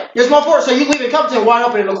forward, right? You're small forward, so you leaving Covington wide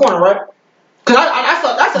open in the corner, right? Cause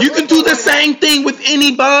that's a You can do the same thing with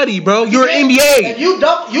anybody, bro. You're If NBA. you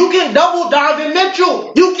can double Donovan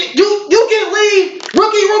Mitchell. You can leave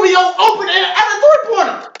Rookie Rubio open at a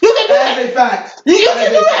 3-pointer. You can do that. That's a fact. You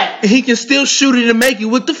can do that. He can still shoot it and make it.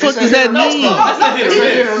 What the fuck does that mean?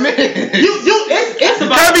 It's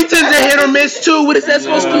Covington's a hit or miss too. What is that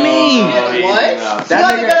supposed to mean? What?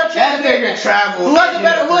 That nigga travel. Who has a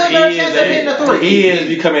better chance of hitting the 3? He is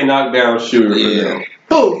becoming a knockdown shooter for them.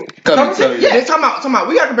 Who? Covington. Yeah. They talking about.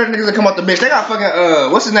 We got the better niggas that come off the bench. They got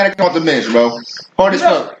fucking what's his name that come off the bench, bro? Hard as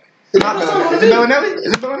fuck. It's not Bellinelli. Is it Bellinelli?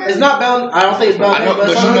 Is it Bellinelli? It's not Bellinelli. I don't think it's Bellinelli. I know, but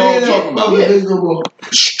you know what I'm talking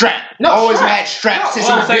about. Strap. No, always strap. had straps.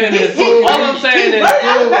 All I'm saying is, He ran out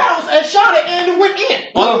of bounds and shot it and it went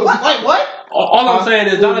in. What? all I'm saying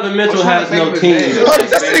is Donovan Mitchell has no team. Oh,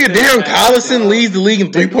 that's nigga Darren Collison leads the league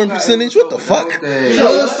in 3-point percentage. What the fuck?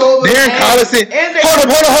 Darren Collison.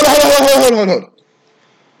 Hold up.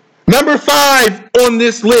 Number 5 on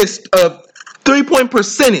this list of 3-point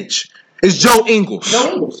percentage is Joe Ingles.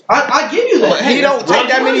 I give you that. But he don't take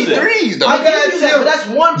that many threes, though. I give you that, but that's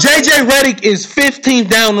one. JJ Redick is 15th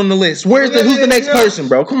down on the list. Who's the next person,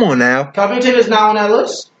 bro? Come on now. Covington is now on that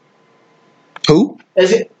list. Who?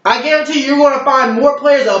 I guarantee you're going to find more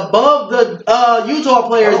players above the Utah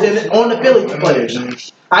players than on the Philly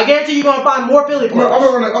players. I guarantee you're going to find more Philly players. I'm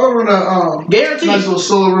gonna Guarantee. nice little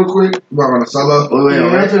solo real quick. I'm gonna solo.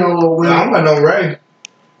 I'm gonna know Ray.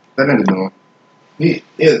 That nigga doing. He.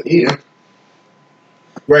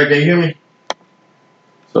 Ray, can you hear me?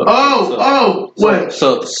 Wait.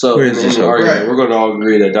 So Where in is this the argument, right? we're going to all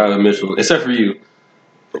agree that Donovan Mitchell, except for you.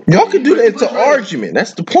 Y'all can do that. It's an argument.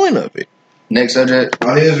 That's the point of it. Next subject.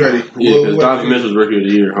 Oh, he is ready. Yeah, because Donovan Mitchell's rookie of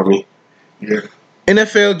the year, homie. Yeah.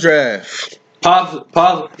 NFL draft.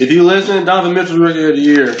 Pause. If you listen, Donovan Mitchell's rookie of the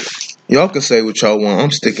year. Y'all can say what y'all want.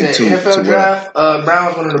 I'm sticking to NFL what. draft.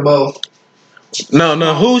 Browns winning the bowl.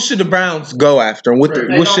 No. Who should the Browns go after? And what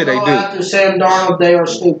should they do? After Sam Darnold, they are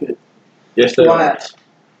stupid. Yes, they are. Why?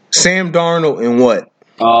 Sam Darnold and what?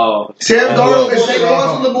 Oh. Sam Darnold and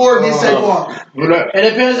Saquon on the board against Saquon. It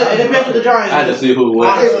depends what the Giants I had to see who it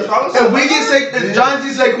was. If we get the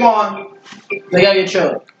Giants get Saquon, They got to get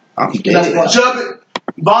Chubb. That's why. Chubb,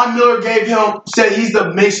 Von Miller said he's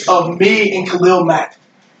the mix of me and Khalil Mack.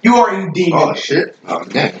 You are indeed. Oh shit. Oh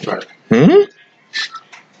damn. Sorry.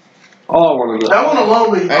 All I want to know. That one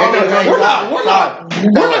alone,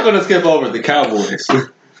 We're not going to skip over the Cowboys.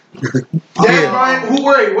 Ryan, who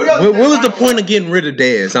worried? What was the point of getting rid of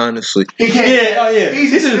Dez, honestly? He can't. Yeah.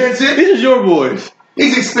 He's expensive. These are your boys.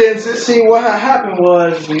 He's expensive. See, what had happened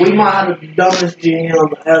was we might have the dumbest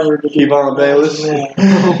GM ever to do. Kevon Bayless.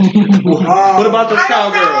 What about the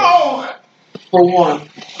Cowgirls? For one,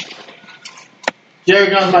 Jerry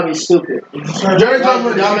Jones might be stupid. Jerry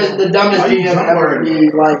Jones the dumbest GM ever to be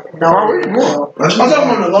like, no. I'm talking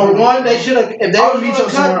about the For low one, they should have, if they I'll were meet going you to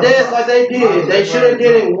cut somewhere. this like they did, they should have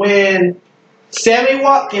did it when Sammy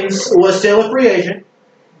Watkins was still a free agent.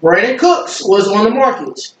 Brandon Cooks was on the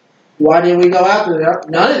market. Why didn't we go after that?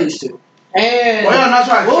 None of these two. And Well, I'm not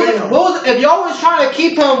trying to trade him. if y'all was trying to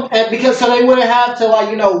keep him, because so they wouldn't have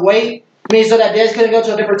to wait. I mean, so that Dez couldn't go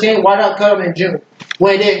to a different team. Why not cut him in June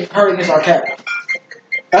when it didn't hurt against our cap?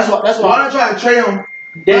 That's why. Why not try to trade him?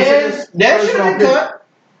 Dez should have been cut.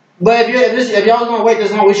 But if y'all was gonna wait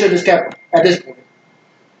this long, we should have just kept him at this point.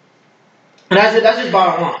 And that's just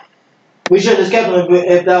bottom line. We should have just kept him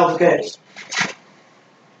if that was the case.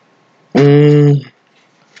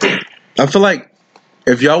 I feel like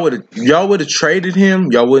if y'all would have traded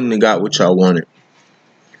him, y'all wouldn't have got what y'all wanted.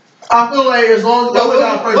 I feel like as long as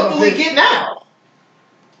What do we get now?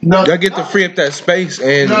 No. Y'all get to free up that space,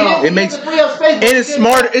 and No. it makes to free up space, and it's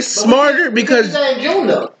smarter. It's smarter because in June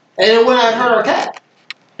though, and it wouldn't have hurt our cap.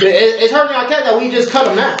 It's hurting our cap that we just cut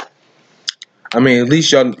him now. I mean, at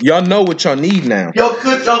least y'all know what y'all need now. Y'all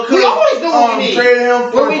could We always do what we need. traded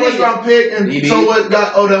him for What a we first need. round pick and DB. so what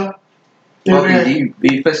got Odell. You know what I mean?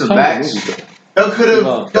 Defensive backs. Y'all could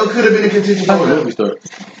have been a contingent How the for movie it. start?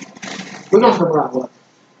 We're gonna come around. What?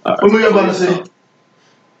 What we about to say?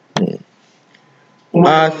 What we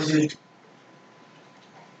about to say?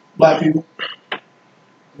 Black people.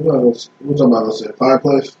 We're talking about, let's say,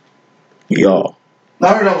 fireplace. Y'all.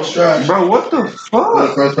 I heard that was trash. Bro, what the That's the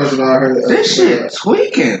fuck? first person I heard. This shit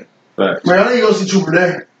tweaking. Facts. Man, I didn't go see Trooper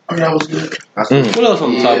there. I mean, that was good. What else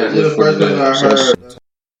on the topic? This is the first person I heard.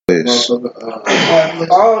 This. All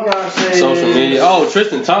I gotta say Social is media. Oh,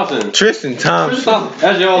 Tristan Thompson. Tristan Thompson.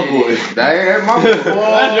 That's y'all's boy. That's my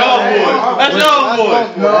That's y'all's boy.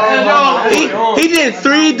 That's y'all's boy. He did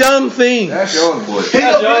 3 dumb things. That's yours, boy. He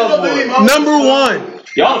That's y'all's don't boy. believe my- Number 1,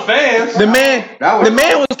 Y'all the fans. The man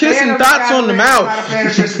was kissing thoughts on the mouth. Not a fan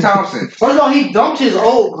of Tristan Thompson. First of all, he dumped his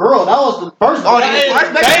old girl. That was the first.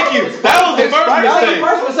 Thank you. That was the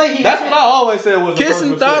first mistake. That's what I always said was the first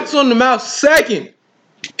Kissing mistake. thoughts on the mouth. Second,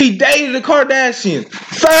 he dated a Kardashian.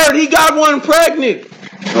 Third, he got one pregnant.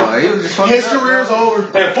 He was just His career's over.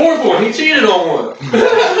 And fourth one, he cheated on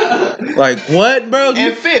one. Like what, bro?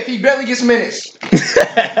 And fifth, he barely gets minutes.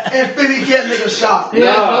 And 50 can't make a shot.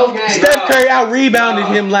 No game. Steph Curry out rebounded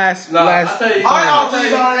him last. I'll tell you. I'll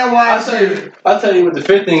I'll tell you what the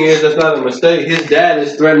fifth thing is. That's not a mistake. His dad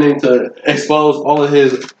is threatening to expose all of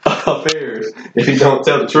his affairs if he don't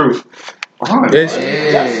tell the truth.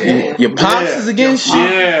 Your pops is against shit.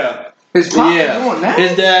 Yeah. His pops is doing that.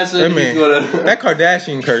 His dad said he's gonna That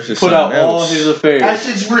Kardashian curse is put out something all else. his affairs. That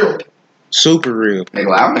shit's real. Super real. Nigga,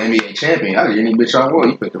 like, I'm an NBA champion. I get any bitch I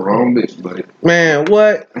want. You picked the wrong bitch, buddy. Man,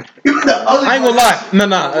 what? I ain't gonna lie. No.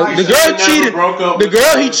 The girl cheated. The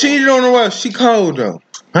girl he cheated on her. Well, she cold though.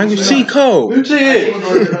 I ain't gonna. She cold. She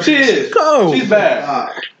is. Cold. She's bad.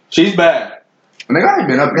 She's bad. Nigga, I ain't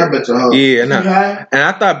been up there. Yeah, and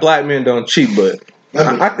I thought black men don't cheat, but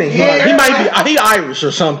I think he might be. He Irish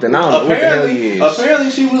or something. I don't know what the hell he is. Apparently,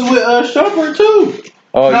 she was with Shumpert too.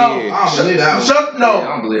 Oh No, yeah. I don't believe that one. Shut, I no.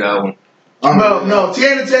 don't believe that one. No,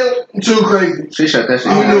 Tiana Taylor, too crazy. She shut that shit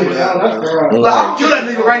I down. knew that. Like, I'll kill that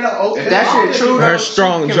nigga right now. Oh, If that shit true, Her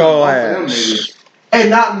strong jaw ass. and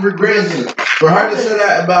not regretting it. For her to say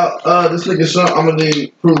that about this nigga son, I'm gonna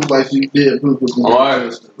need proof like she did proof with me.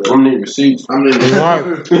 Alright, I'm need receipts. I'm gonna need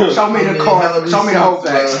Show me the card. Show me the whole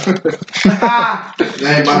facts.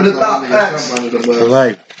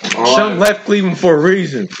 Like, Shump left Cleveland for a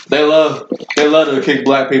reason. They love to kick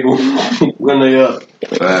black people when they up.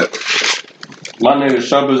 My nigga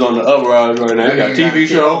Shump is on the uprise right now. He got a TV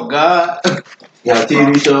show. God. He got a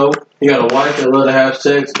TV show. He got a wife that love to have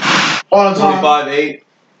sex. All the time. 25-8.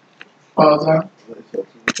 All the time.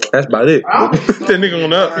 That's about it. That nigga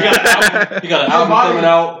on up. He got an album coming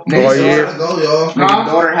out. Oh yeah. Go, y'all. Nigga,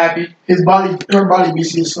 daughter happy. Her body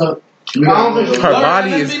beastie as fuck. Her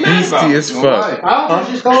body is beastie as fuck. I don't think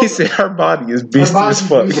she's cold. He said her body is beastie as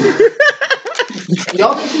fuck.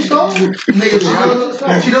 Y'all think she's cold? Nigga,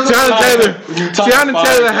 she doesn't. Tiana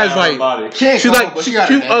Taylor has like, she's like, she's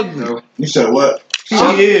cute ugly. You said what? She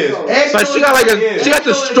is. Like she got she got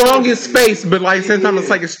the strongest face, but like same time it's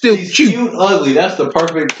like it's still She's cute. cute ugly. That's the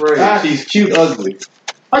perfect phrase. She's cute ugly.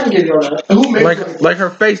 I can get you on that. Who makes Like her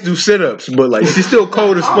face do sit-ups, but like she's still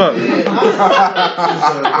cold as fuck.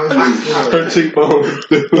 Her cheekbones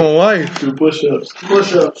On life, do push-ups.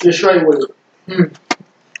 Push up. She's straight with it.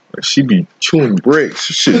 she be chewing bricks.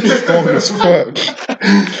 Shit strong as fuck.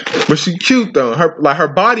 But she cute though. Her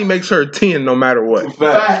body makes her a 10 no matter what.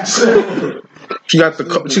 Facts. She got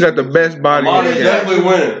the best body. Mom's definitely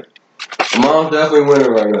winning. Mom's definitely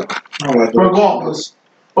winning right now. regardless?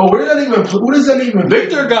 Oh, where does that even? Who does that even?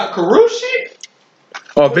 Victor got Carucci?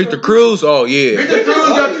 Oh, Victor Cruz. Oh yeah, Victor Cruz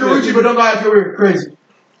got Carucci, but don't got career crazy.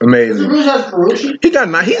 amazing. Cruz has Carucci. He got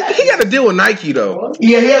to deal with Nike though.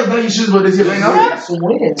 Yeah, he has Nike shoes, but this year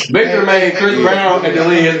Victor made Chris Brown and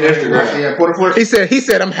deleted his Instagram. Yeah, Porter. He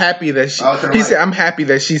said I'm happy that I'm happy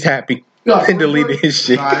that she's happy. And deleted his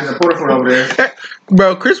shit. There's a Porter over there.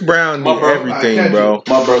 Bro, Chris Brown did everything, bro.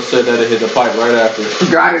 My bro said that it hit the pipe right after.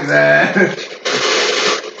 Got his ass.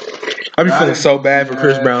 I be feeling so bad for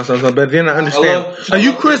Chris Brown sometimes, but then I understand. Like,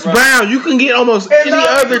 you Chris Brown, you can get almost any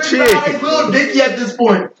other chick. Little Dicky at this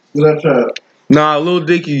point. Nah, Lil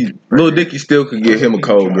Dicky still could get him a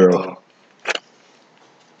cold girl.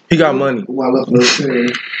 He got money. They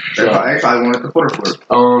probably wanted the Porter for it.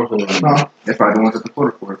 They probably wanted the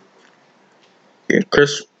Porter for it. Yeah,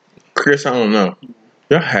 Chris, I don't know.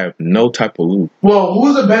 Y'all have no type of loot. Well,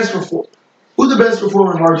 who's the best performer? Who's the best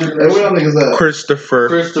performer in our generation? Christopher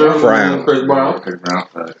Brown. Chris Brown.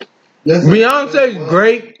 Beyonce's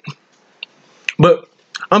great, but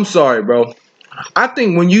I'm sorry, bro. I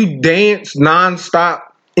think when you dance nonstop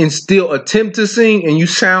and still attempt to sing and you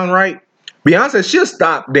sound right, Beyonce, she'll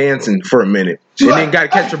stop dancing for a minute and then got to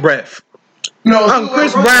catch her breath. No,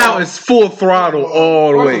 Chris Brown is full throttle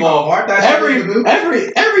all the way.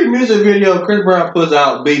 Every music video Chris Brown puts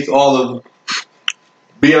out beats all of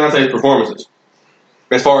Beyonce's performances,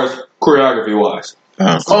 as far as choreography wise.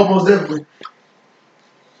 Almost definitely.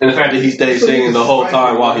 And the fact that he stays singing the whole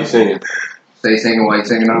time while he's singing. Stay singing while he's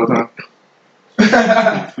singing all the time.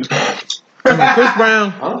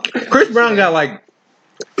 I mean, Chris Brown got like.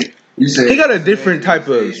 He got a different type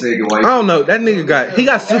of. I don't know. That nigga got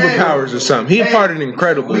superpowers or something. He a part of the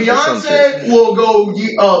Incredibles. Beyonce will go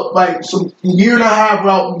like some year and a half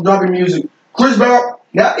without dropping music. Chris Brown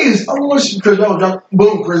That is, I want to see Chris Brown drop.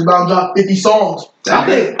 Boom, Chris Brown dropped 50 songs. I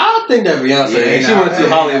think that Beyonce. She went to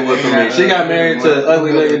Hollywood for me. She got married to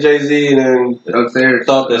ugly nigga Jay-Z and then upstairs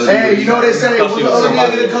thought that. Hey, you know what they say? What's the other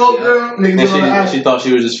nigga, the cold girl? And she thought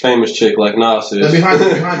she was this famous chick like Nas sis. Behind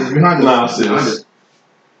it. Nah, sis.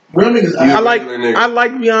 Real niggas. I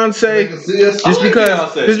like Beyonce just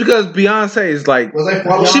because Beyonce is like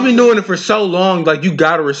she been doing it for so long. Like you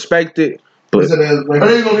gotta respect it. But are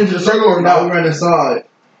they gonna into the circle or not? We ran inside.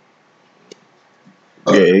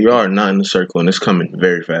 Yeah, you are not in the circle, and it's coming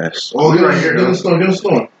very fast. Oh, get right here. Get a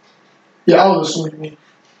storm. Yeah, I was assuming.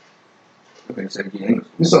 It's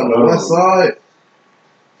on the west side.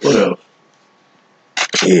 What else?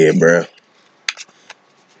 Yeah, bro.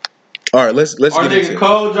 All right, let's Our get into nigga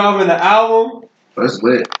Cole dropping the album. That's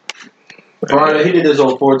lit. Alright, he did this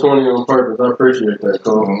on 420 on purpose. I appreciate that,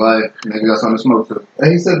 Cole. Like, nigga got something to smoke too.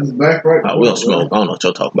 And he said his back right. I will smoke. I don't know what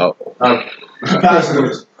y'all talking about. I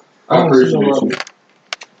appreciate you.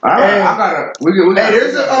 I gotta. We Hey,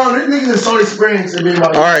 there's niggas in Sony Springs.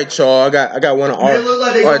 All right, y'all. I got one of They look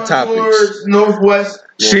like they our going topics. towards Northwest.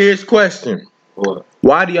 Serious question. What?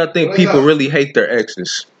 Why do y'all think people really hate their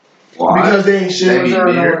exes? Why? Because they ain't shit. They be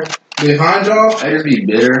bitter. Behind y'all? They just be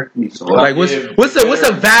bitter. Like what's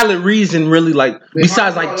a valid reason really like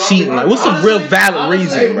besides like cheating? Like what's a real valid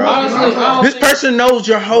reason, bro? Honestly, This person knows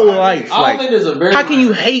your whole life. I don't Like think there's a very. how can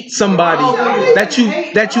you hate somebody that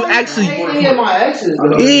you actually Any of my exes.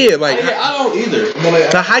 yeah like I don't either.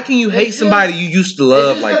 so how can you hate somebody you used to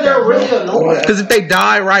love like They're that? really annoying. Because if they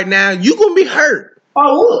die right now, you gonna be hurt.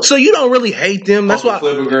 I would. So you don't really hate them. That's why,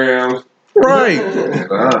 Flipograms.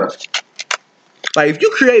 right? Like if you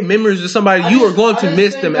create memories with somebody, you are going to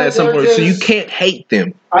miss them at some point. So you can't hate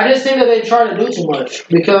them. I just think that they try to do too much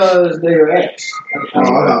because they're your ex. I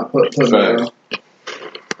got put down.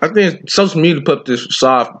 I think social media put this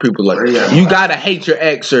side for people like you gotta hate your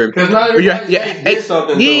ex or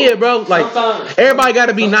something. Yeah, bro. Like sometimes, everybody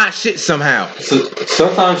gotta be not shit somehow.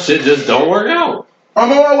 Sometimes shit just don't work out.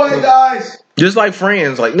 I'm on my way, guys. Just like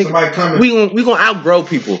friends, like nigga, we gonna outgrow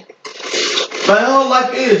people. But hell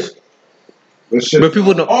life is. But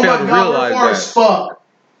people don't Oh fail my to god, we're far realize as fuck.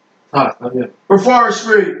 We're far as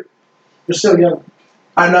free. You're still young.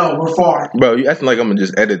 I know, we're far. that. Bro, you acting like I'm gonna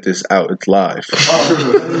just edit this out. It's live.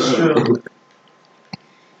 Oh, that is true.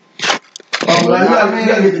 Oh, man, you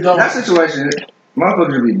gotta get the go. That situation,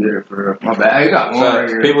 motherfuckers just be bitter for real. My bad. You got one right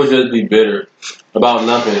here. People just be bitter about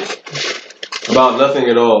nothing. About nothing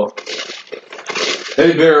at all. They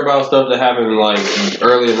be bitter about stuff that happened like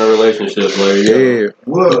early in the relationship. Like, Yeah.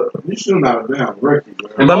 Well, you still not a damn rookie, bro.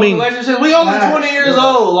 And most relationships, we only 20 years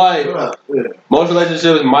old. Like, most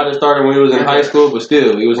relationships might have started when we was in high school, but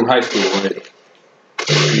still, we was in high school. Like,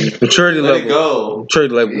 Maturity let level. it go.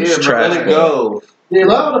 Maturity level is trash. Let it go. Yeah,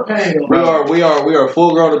 love the pain. We are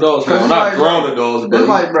full grown adults now. Not grown adults, but it's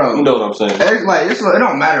like, bro, you know what I'm saying. It's like it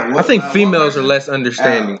don't matter. What, I think females are less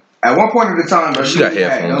understanding. At one point in the time, bro, She you got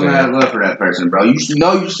headphones no matter love for that person, bro. You should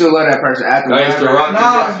know you still love that person after. Y'all used to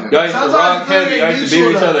rock heavy. Y'all used to be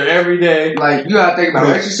with each other every day. Like you gotta think about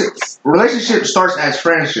relationship. Relationship starts as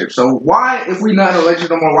friendship. So why, if we not in a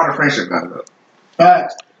relationship no more, why the friendship gotta go?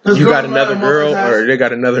 Facts. You got another girl or they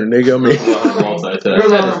got another nigga? I mean,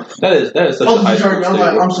 that is such a high school I'm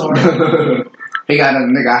like, I'm sorry. He got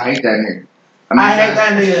another nigga. I hate that nigga. I hate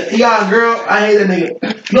that nigga. He got a girl. I hate that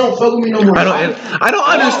nigga. You don't fuck with me no more. I don't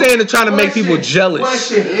understand the trying to make people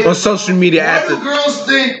jealous on social media Why after. do girls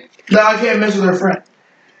think that I can't mess with their friend?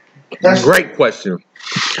 That's a great question.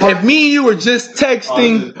 If me and you were just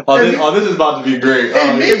texting, this is about to be great.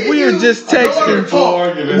 If we were just texting,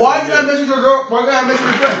 why did I mess with your girl? Why did I mess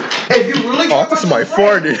with your friend? If you really, I thought somebody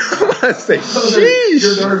farted. I say,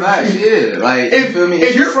 sheesh. Yeah, like if you feel me,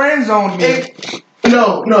 if your friend zone me.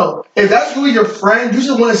 No. If that's really your friend, you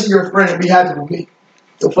just want to see your friend and be happy with me.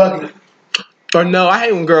 So fuck it. Or no, I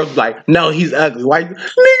hate when girls like, no, he's ugly. Why,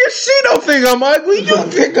 nigga, she don't think I'm ugly. You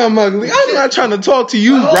think I'm ugly. I'm not trying to talk to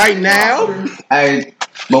you right now. Hey,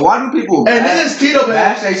 but why do people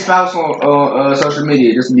bash their spouse on social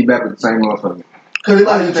media just to be back with the same motherfucker?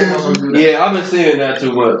 Yeah, I've been seeing that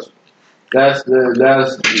too much. That's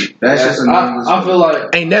just I feel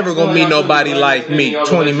like ain't never gonna meet nobody like me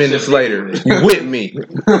 20 minutes later. You with me.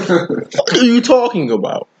 What are you talking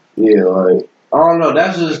about? Yeah, like I don't know.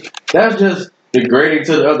 That's just degrading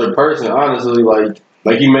to the other person, honestly. Like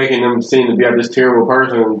you making them seem to be this terrible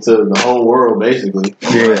person to the whole world, basically.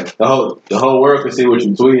 Yeah. The whole world can see what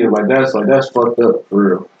you tweeting. That's fucked up for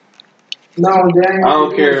real. No, dang. I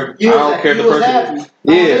don't care. I don't care if the person. Happy.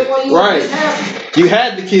 Yeah, right. You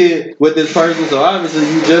had the kid with this person, so obviously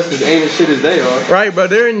you just as ain't as shit as they are. Right, but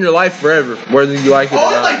they're in your life forever, whether you like it or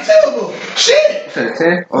not. Like terrible shit. said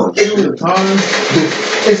 10? Oh,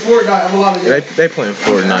 It's Fortnite. I'm a lot of it. They playing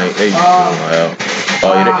Fortnite. They well.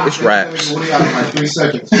 Oh yeah, it's raps. We got like 3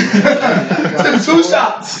 seconds. 2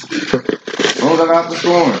 shots. As long as I got the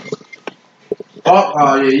scoring.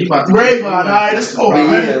 Oh yeah, you about to Ray, all right, let's go. I'm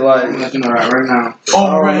looking at right now.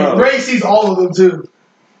 Oh, Ray sees all of them too.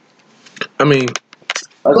 I mean,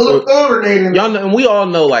 Y'all know, and we all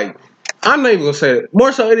know. Like, I'm not even gonna say it.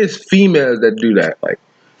 More so, it is females that do that. Like,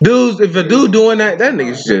 dudes, if a dude doing that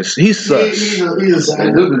nigga's just he sucks. He's a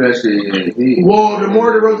They do that shit. Well,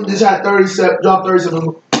 DeMar DeRozan just had 37, dropped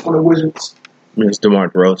 37 on the Wizards. It's DeMar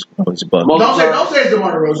DeRozan. Oh, it's a bucket. Don't say it's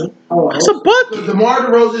DeMar DeRozan. It's a bucket. DeMar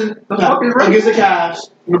DeRozan against the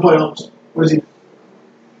Cavs in the playoffs. What is he?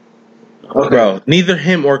 Okay. Bro, neither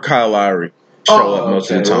him or Kyle Lowry show up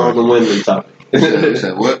most of the time. On the winning topic.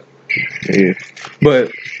 What? Yeah,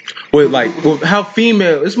 but with how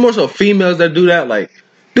female, it's more so females that do that. Like,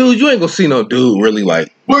 dude, you ain't gonna see no dude really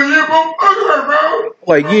like. Well, yeah, bro.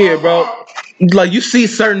 Like, yeah, bro. Like, you see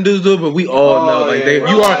certain dudes do it, but we all know, like,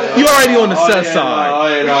 you already on the sus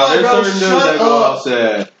side. There's certain dudes that go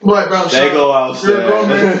outside. What, bro? They go outside. You're a grown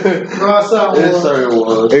man. Go outside. There's certain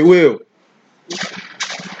ones. They will.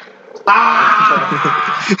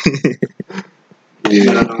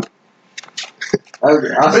 Yeah. I'm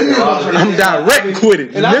direct with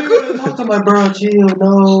it. And I couldn't talk to my bro, chill.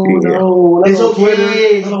 No. It's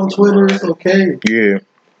okay. On Twitter, it's okay. Yeah.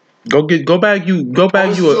 Go back you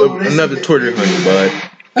another Twitter honey, bud.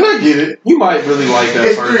 And I get it. You might really like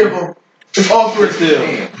that person. It's 3 of them. It's all 3. Still,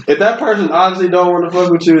 if that person honestly don't want to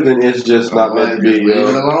fuck with you, then it's just not meant to be. Leave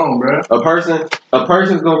it alone, bro. A person's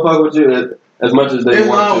gonna fuck with you as much as they It's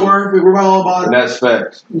want not to. worth it. We're all about And it. that's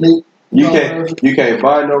facts. You can't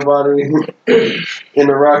buy nobody in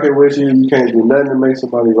the rocket with you. You can't do nothing to make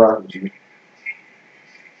somebody rock with you.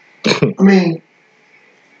 I mean,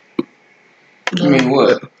 You mean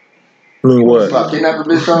what? I mean, what? About kidnap a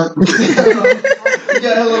bitch, son? you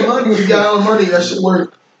got hella money. You got hella money. That shit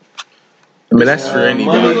work. I mean, that's for any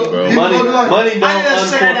dude, bro. Money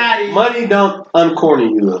don't uncorny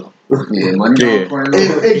you though. Yeah, money. Yeah.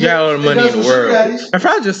 You got all the money in the world.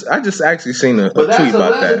 I just actually seen a tweet about that's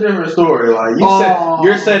that. a different story. Like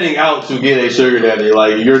you're setting out to get a sugar daddy.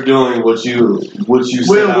 Like you're doing what you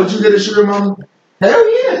Will, would you get a sugar mama? Hell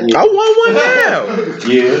yeah. I want one now.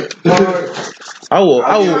 Yeah. I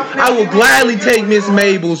will gladly take Miss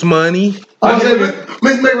Mabel's money.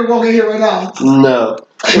 Miss Mabel walking here right now. No.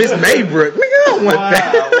 Miss Maybrook, nigga, I don't want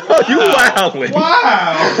that. You wildin'.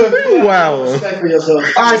 Wow. You wildin'. Respect for yourself.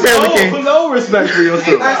 No respect for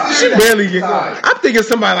yourself. She barely get. I'm thinking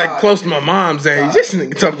somebody like close to my mom's age. This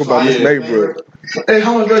nigga talk about Miss Maybrook. Hey,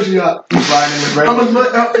 how much money you got? How much money?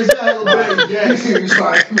 Is that hella money? Yes.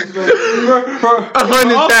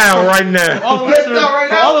 100,000 right now. All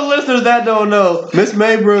the listeners that don't know, Miss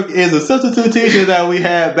Maybrook is a substitute teacher that we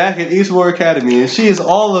had back at Eastmoor Academy, and she is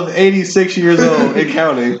all of 86 years old and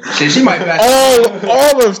counting. She might pass.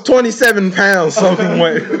 All of 27 pounds something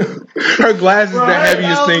weight. Her glasses the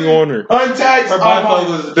heaviest thing on her. Untaxed. Her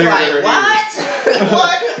bifocal is bigger than her What?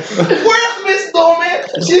 What? Where's Miss Dorman?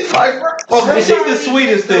 She's like, she's the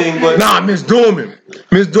sweetest thing, but Nah, Miss Dorman.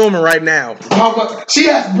 Miss Dorman right now. She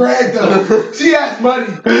has bread though. She has money.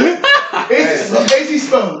 AC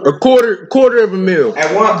Stone. A quarter of a meal.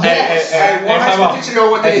 At one, Hey, you know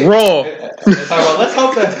what they Raw. let's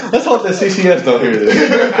hope that CCS don't hear this.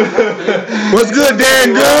 What's good,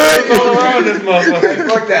 Dan? Good. All around this motherfucker.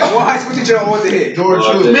 fuck that. One high school teacher on what they hit. George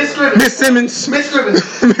Miss Scrivens. Miss Simmons. Miss Scrivens.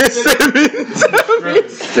 Miss Simmons.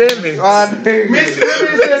 Miss Simmons. Miss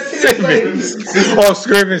Scrivens. Oh,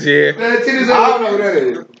 Scrivens, yeah. I don't know who that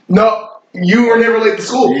is. No. You were never late to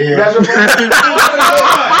school. Yeah. That's your problem.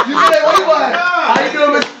 You said, what you like? How you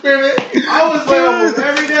doing, Miss Scrivens? I was late almost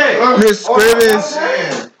every day. Miss Scrivens.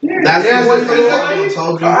 That's what I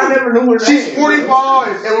told you. I never knew her name. She's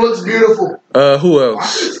 45 and looks beautiful. Who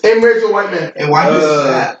else? And married to a white man. And why is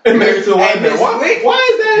that? Married to a white man. Why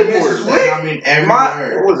is that important? I mean,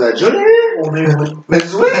 everywhere. What was that, Junior?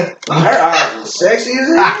 Mrs. Wick? Her eyes was sexy as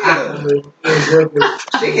hell.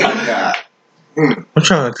 She got God. I'm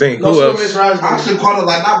trying to think. No, Who else? Miss I Raspberry. should call it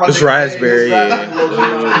like not my It's Raspberry.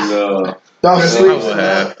 Yeah. No. That's I sweet. would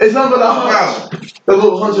have. It's not but the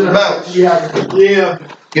little 100 pounds you have. Yeah.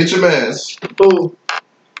 Get your mess. Who?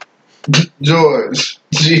 George.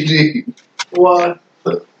 GG. What?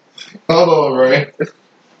 Hold on, Ray.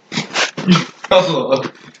 Hold on.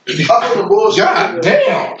 Up on the bullshit. God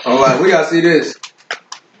damn. I'm like, we gotta see this.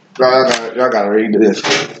 Y'all gotta read this.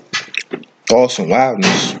 Awesome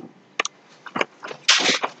loudness.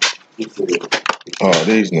 Oh,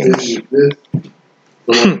 these niggas.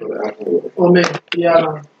 Oh man,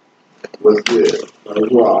 yeah. What's good?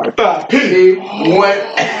 He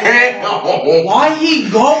went ham. Why he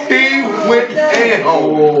go? He went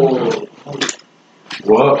ham.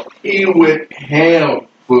 What? He went ham,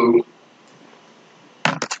 fool.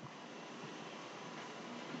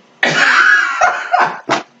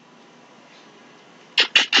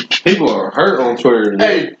 People are hurt on Twitter.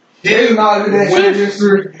 Hey, He did not do that shit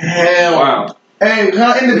yesterday. ham. Wow. Hey, can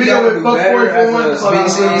I end the video with fuck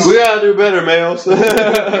 44? We gotta do better, males. we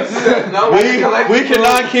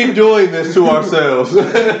cannot keep doing this to ourselves.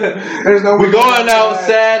 There's no We're going out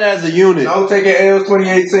sad as a unit. No taking L's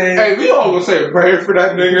 2018. Hey, we all gonna say a prayer for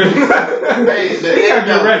that nigga. Hey, He gotta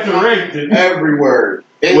get resurrected. every word.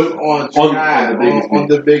 It's on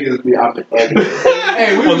the biggest beat I've ever.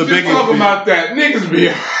 Hey, we On was the just biggest talking beat. about that. Niggas be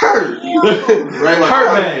hurt. Right,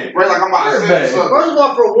 like I'm about to say something. First of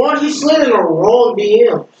all, for one, he slid in the wrong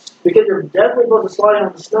DM because you're definitely supposed to slide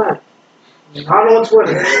on the snap. Not on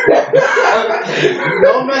Twitter.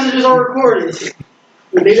 No messages are recorded.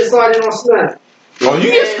 You need to slide in on Snap. Well,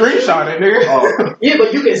 you get screenshotted, nigga. Oh. Yeah,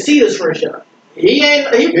 but you can see the screenshot. He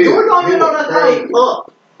don't even know that's probably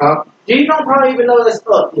up. Huh? He don't probably even know that's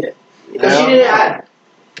up yet. Because she didn't have it.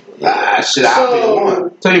 Nah, shit, I'll be one.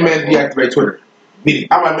 Tell your man to deactivate Twitter.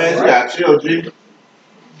 I'm like, man, you gotta chill, G.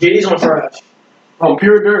 GD's on trash. On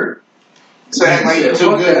pure dirt. Saying like you're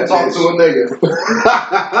too good to talk to a nigga.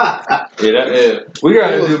 Yeah, we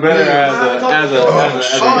gotta do better as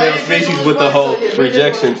a male species with the whole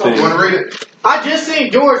rejection thing. You wanna read it? I just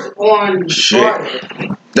seen George on Friday.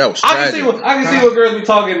 That was I can see what girls be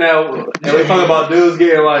talking now. And we talking about dudes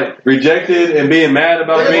getting like rejected and being mad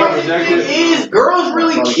about being The rejected. thing is, girls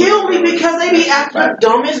really kill me because they be acting the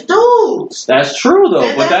dumbest dudes. That's true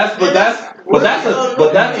though, but that's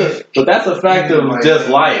a fact of just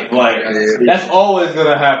life. Like that's always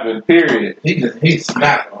gonna happen. Period. He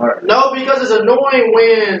snapped hard. No, because it's annoying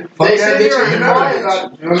when they sit here and cry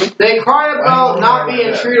about. They cry about not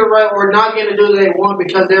being treated right or not getting to do what they want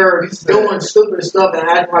because they're doing stupid stuff and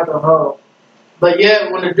acting like a hoe. But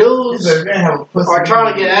yet, when the dudes are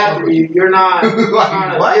trying to get after you, you're not.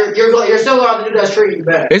 You're still allowed to do that treat you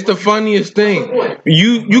bad. It's the funniest thing.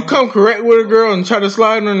 You come correct with a girl and try to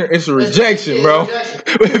slide on her, it's a rejection, bro.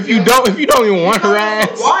 If you don't even want her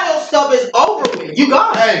ass, Wild stuff is over with. You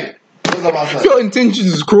got it. if your intentions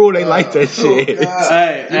is cruel, they like that shit.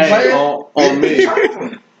 Hey, on me.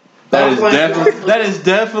 That is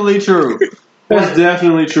definitely true. That's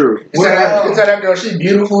definitely true. Tell that girl she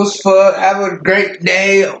beautiful as fuck. Have a great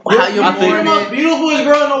day. How you You're the most beautiful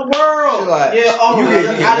girl in the world. Like, you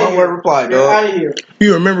get one word reply, You're dog. out of here.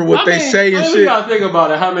 You remember what they say and You shit. gotta think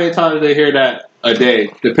about it. How many times they hear that a day,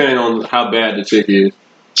 depending on how bad the chick is.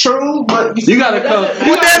 True, but You gotta come.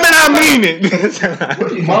 Well, damn it, I mean it.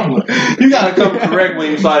 What are you mumbling? You gotta come correct when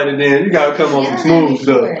you slide it in. You gotta come on some smooth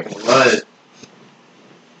stuff. Right.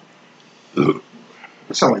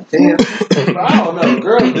 Sound like damn. I don't know.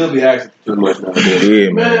 Girls do be asking too much nowadays. Yeah,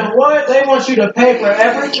 man. man, what? They want you to pay for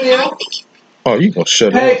every meal, Oh, you gonna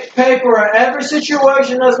shut up? pay for every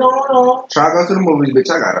situation that's going on. Try to go to the movies, bitch.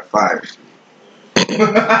 I got a 5.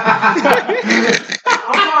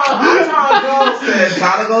 I'm trying to go.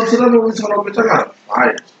 Trying to go to the movies, bitch. I got a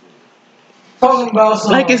fire. Talking about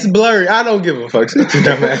some. Like it's blurry. I don't give a fuck. It's a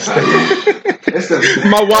dumbass thing.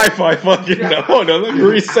 My Wi-Fi fucking up. Hold on, let me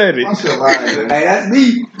reset it. Hey, that's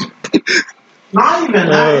me. Not even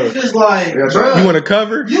that. It's just like, You bruh, want to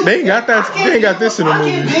cover? They ain't got that. They ain't got this in the I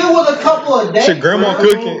can movie. deal with a couple of days. Shit, grandma bro.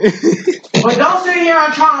 cooking. But don't sit here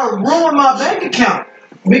and try to ruin my bank account.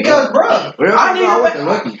 Because, bruh, I need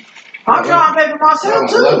to pay. I'm trying to pay for myself,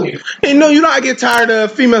 too. Hey, no, you know I get tired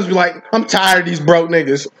of females be like, I'm tired of these broke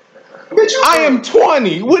niggas. Bitch, I am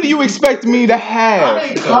 20. What do you expect me to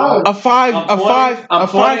have? A five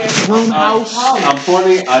room house. I'm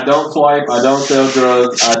 20. I don't swipe. I don't sell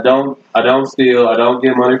drugs. I don't steal. I don't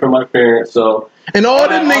get money from my parents. So And all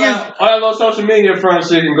them niggas, all that little social media front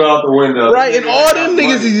shit can go out the window. right? And all them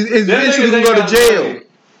niggas is eventually gonna go to jail.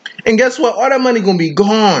 And guess what? All that money gonna be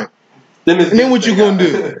gone. And then what you gonna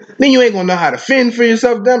do? Then you ain't gonna know how to fend for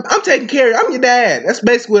yourself. I'm taking care of you. I'm your dad. That's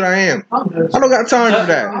basically what I am. I don't got time for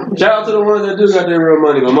that. Shout out to the ones that do got their real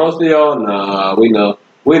money, but most of y'all, nah, we know.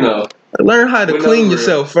 Learn how to clean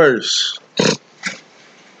yourself first.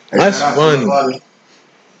 That's funny. You want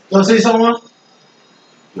to see someone?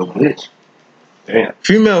 Yo, bitch. Damn.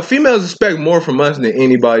 Females expect more from us than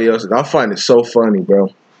anybody else. I find it so funny, bro.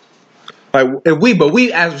 Like if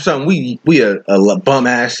we ask for something, we a bum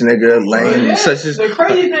ass nigga, lame, Yeah, such as. the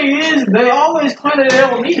crazy thing is, they always claim that they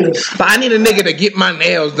don't need us. But I need a nigga to get my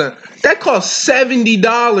nails done. That costs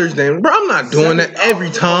 $70, then, bro. I'm not doing that every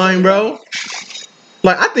time, bro.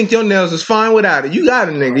 Like, I think your nails is fine without it. You got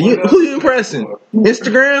it, nigga. Who you impressing?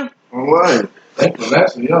 Instagram? What?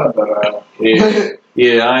 That's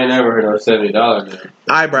Yeah, I ain't never heard of $70 now.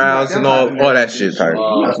 Eyebrows and all that shit. Type.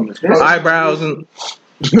 Eyebrows and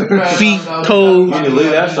feet, toes. You need to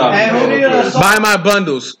leave that shop. Buy my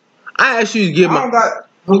bundles. I asked you to get my.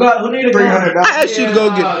 Who need a $300? I asked you to go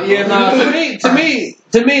get.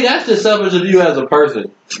 To me, that's just selfish of you as a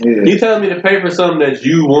person. Yeah. You telling me to pay for something that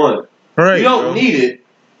you want. Right, you don't need it,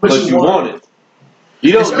 but you want it.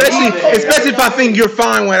 You don't especially if I think you're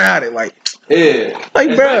fine without it. Like, yeah, like,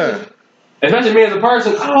 bruh. Especially me as a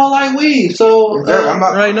person, I don't like weed, so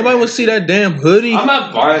right. Nobody will see that damn hoodie. I'm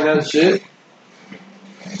not buying that shit.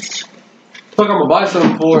 Fuck, I'm gonna buy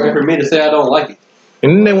something for and for me to say I don't like it.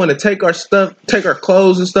 And then they want to take our stuff, take our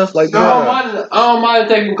clothes and stuff like that. I don't mind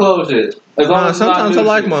taking clothes shit. Sometimes I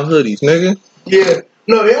like my hoodies, nigga. Yeah.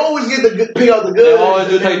 No, they always get pick out the good. They always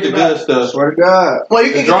do take the good stuff. Swear to God. Like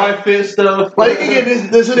you the dry fit stuff. Like you can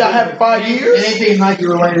get this hoodie I had 5 years. Anything Nike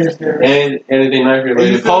related is there. And anything Nike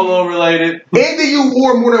related. Polo related. Anything you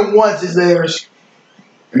wore more than once is theirs.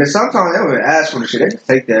 And then sometimes they don't even ask for the shit. They just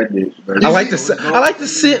take that bitch. Bro. I like the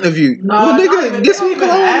scent of you. No, well, nigga, get some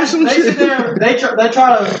cologne or some they shit. sit there, they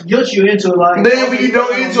try to guilt you into it, like. Then when you don't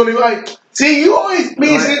into it, they be like, see, you always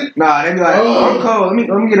be like, nah, they be like, I'm cold. Let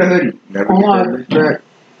me get a hoodie. Never get that bitch back.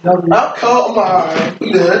 I'm cold. I'm alright.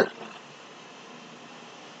 You good?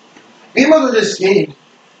 These motherfuckers just skinny.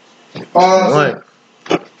 Right.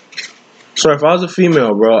 So if I was a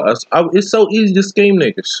female, bro, it's so easy to scheme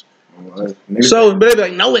niggas. So, but they be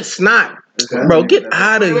like, no, it's not. Bro, get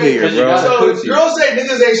out of here, bro. So, girls say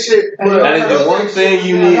niggas ain't shit. That is the one thing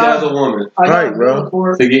you need as a woman. Right, bro.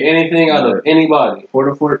 To get anything out of anybody.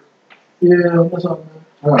 Yeah, that's all.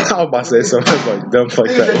 I was about to say something like dumb like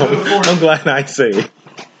that. I'm glad I say it.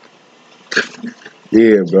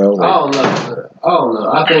 Yeah, bro. I don't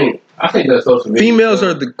know. I think that social media. Females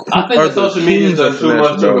are the. I think that social media does too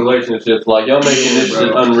much to relationships. Like y'all making this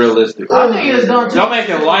shit unrealistic. I think it's done too. Y'all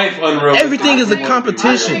making life unrealistic. Everything is a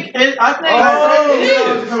competition. I think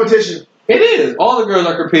it's a competition. It is. All the girls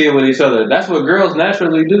are competing with each other. That's what girls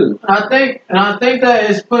naturally do. I think that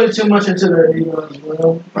it's putting too much into their egos,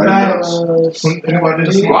 bro. Why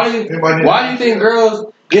do you think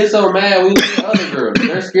girls get so mad when you see other girls?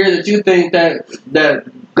 They're scared that you think that the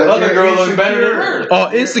other girl looks better than her. Oh,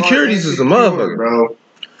 insecurities is a motherfucker, bro.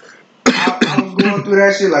 I was going through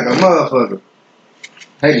that shit like a motherfucker.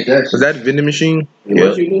 Hated that shit. Was that a vending machine? Yeah.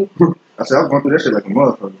 What you do? I said I was going through that shit like a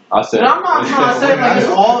motherfucker. I said. And I'm not trying to say like it's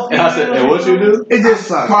all. And I said, and what you do? It just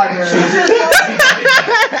sucks.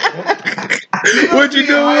 What you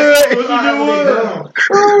do? I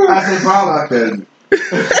said probably like that.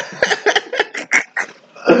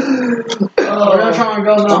 We're not trying to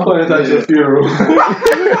go I'm putting it at your funeral.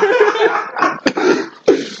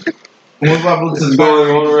 What's my books is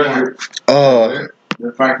going on record.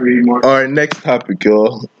 The factory anymore. All right, next topic,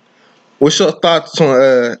 y'all. What's your thoughts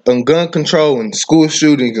on gun control and school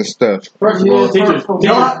shootings and stuff? First of all,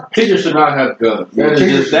 teachers should not have guns. That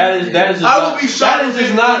is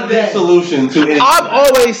just not the solution to anything. I've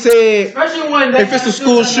always said, especially when if it's a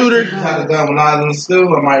school shooter, I had a gun when I was in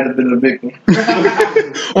school, I might have been a victim.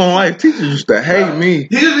 on life, teachers used to hate me.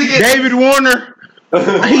 David Warner,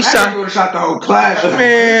 he shot the whole class.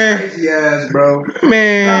 Man, crazy ass, bro.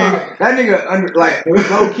 Man, that nigga like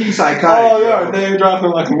low key psychotic. Oh yeah, name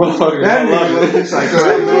dropping like a motherfucker. That nigga low key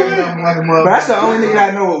psychotic. But that's the only nigga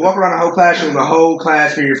I know will walk around the whole classroom, the whole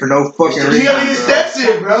class period for no fucking reason. He got his steps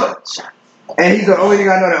in, bro. And he's the only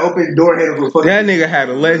nigga I know that opened door handles with fucking. That nigga had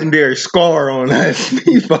a legendary scar on us.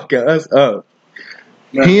 He fucking us up.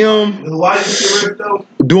 Him, who I used to rip though?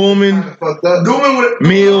 Doolman,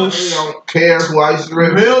 Mills. I don't care who I used to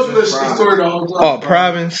rip. Mills was a story the whole time. Oh,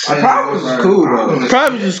 Province. Province was cool though.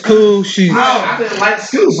 Province was cool. I didn't like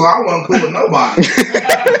school, so I wasn't cool with nobody.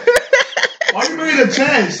 Why you bringing a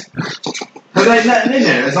chance? Cause ain't nothing in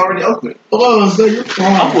there. It's already open. Oh, so you're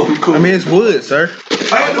I mean, it's wood, sir.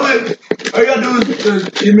 All you gotta do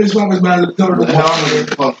is you miss Province by the door.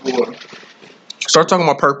 Start talking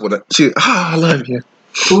about purple. Shit. I love you.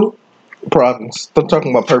 Who? Province. Stop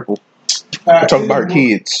talking about purple. I'm talking about her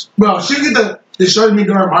kids. Bro, she get the shirt me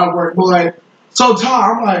during my work, but like, so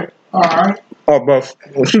tired. I'm like, alright. Oh, bro,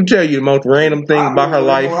 when she tell you the most random thing about her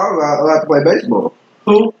life. I like to play baseball.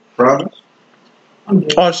 Who? Province.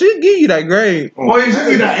 Oh, she'll give you that grade. Oh, you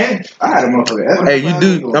give you that edge. I had a motherfucker. Hey, you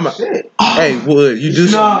do. Hey, Wood, you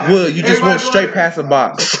just went straight past the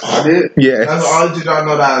box. I did. Yes. That's the only thing I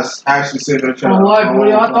know that I actually sitting there trying. What,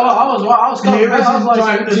 buddy? I was coming back. I was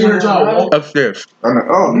like, Upstairs.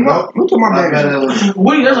 Oh, no. Look at my baby.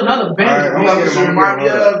 Woody, there's another band. Alright, I'm gonna get him. Remind me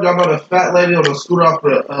of y'all know the fat lady on the scooter off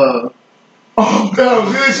the Oh,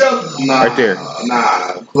 no, good show. Nah, Right there.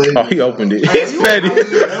 Nah, please. Oh, he opened it. It's petty.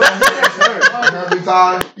 Every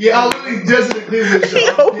time. Yeah, I was literally just in the Cleveland He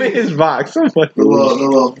show. opened his box. I'm like, The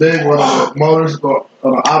little big one on the motors on the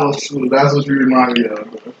auto scooter. That's what you remind me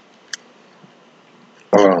of.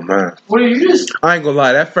 oh man. What are you just? I ain't gonna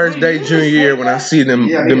lie. That first day junior year when I see them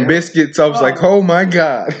biscuits, I was like, oh my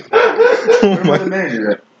god. Oh Where the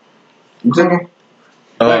manager at? You took him?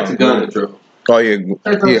 Back to gun control. Oh yeah.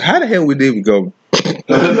 How the hell did we go?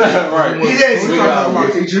 Right. He did. We got My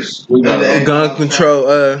teachers. Gun control.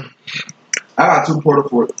 I got 2 porta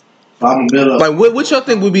forts. So I'm in the middle of Like what y'all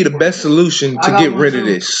think would be the best solution to get rid of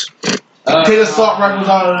this? Take the salt rifles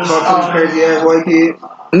out of this. Crazy ass white kid.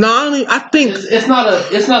 No, I think It's not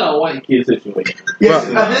a white kid situation.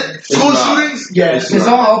 Yes. School shootings? Yes. Can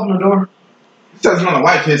someone open the door? It says not a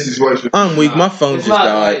white kid situation. I'm weak. My phone It's just not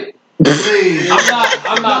died. like,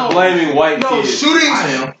 I'm not blaming white No, kids.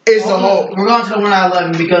 shootings is the whole. We're going to the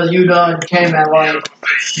 1-11 because you done came at like.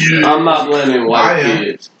 I'm not blaming white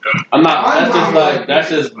kids. I'm not. That's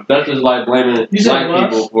just like blaming You said black what?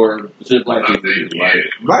 people for shit black people do. Like,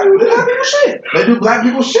 Black people do black people shit. They do black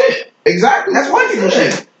people shit. Exactly. That's white people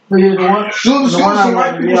shit. The one. Shooting The one some I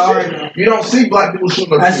white like, people yeah, I shit. already You don't see black people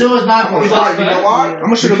shooting. As soon as not. I'm sorry, you know why? I'm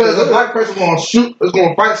gonna shoot because a black person gonna shoot is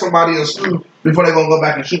gonna fight somebody in school before they gonna go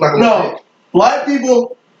back and shoot like a little No, black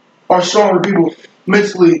people are stronger people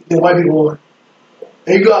mentally than white people are.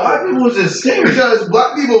 And you got Black people is just serious. because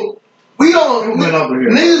black people, we don't. Went over here.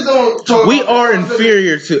 Niggas don't talk. We are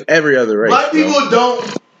inferior to every other race. Black people bro.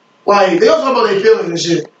 don't like. They don't talk about their feelings and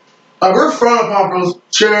shit. Like we're frowned upon for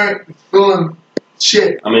sharing, feeling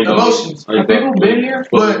shit, I mean, emotions. Have people been here?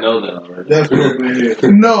 But know that already. That's what we're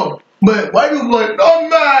here. No, but white people like, I'm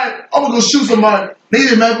mad. I'm gonna go shoot somebody.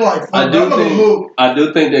 Niggas mad for like, I I'm gonna move.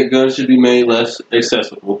 do think that guns should be made less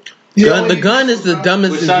accessible. The gun is the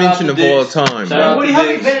dumbest Shout out invention to of Dix. all time. Shout bro. out Woody, to how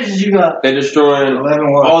many Dix. vintages you got? They're destroying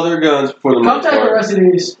 11 what? all their guns for the Come most take the part. rest of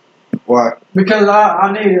these Why? because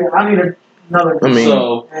I need another. I mean,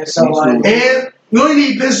 So And so like. And you only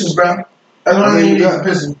need pistols, bro. That's what I need is a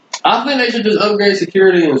pistol. I think they should just upgrade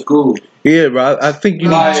security in school. yeah, bro. I think you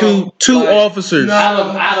Like- need two like- officers. Out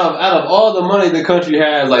of all the money the country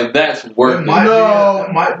has, like that's worth it.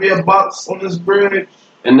 There might be a box on this bridge.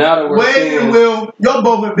 And now that we're Wade seeing, and Will, y'all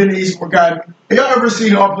both have been to Eastport Academy. Have y'all ever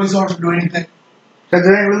seen our police officers do anything? Cause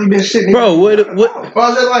there ain't really been shit. Bro, what I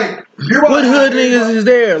was just like, you're what hood niggas is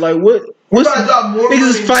there? Like what's about to drop more niggas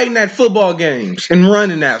is money. fighting at football games and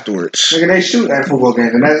running afterwards. Nigga, they shoot at football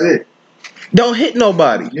games and that's it. Don't hit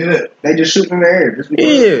nobody. Yeah. They just shoot in the air. Just because.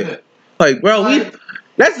 Yeah. Like, bro,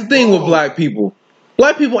 that's the thing with black people.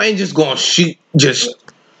 Black people ain't just gonna shoot just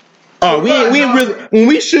we ain't really when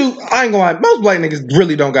we shoot, I ain't gonna lie, most black niggas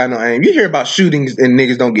really don't got no aim. You hear about shootings and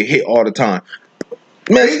niggas don't get hit all the time.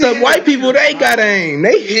 Man, the white people, they got aim.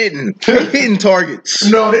 They hitting targets.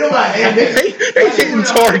 No, they don't got aim. They hitting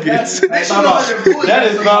targets. that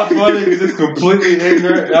is not funny because it's completely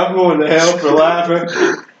ignorant. I'm going to hell for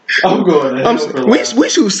laughing. I'm going to hell for laughing. We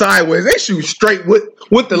shoot sideways. They shoot straight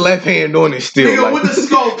with the left hand on it still. Nigga, Like, with the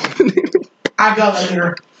scope, I got that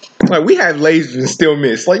nigga. like we have lasers and still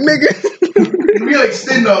miss. Like nigga. We like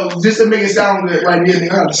extend those just to make it sound good. Like, yeah,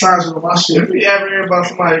 nigga, I got the signs on my shit. If you ever hear about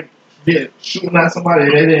somebody shooting at somebody,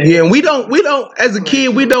 they didn't. Yeah, and we don't. As a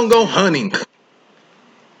kid, we don't go hunting.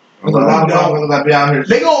 There's a lot of motherfuckers that be out here.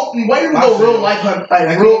 They go, white people go real life hunt,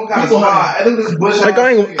 like real kind of people spot. hunt. I think this bush. Like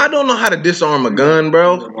I don't know how to disarm a gun,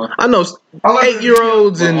 bro. I know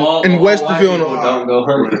 8-year-olds in Westerville. Don't go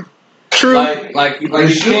hunting. True. Like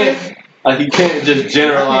you can't just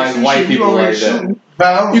generalize white people like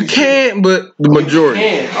that. You can't, but the majority.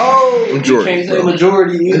 Majority. You can't say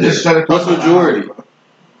majority either. What's majority?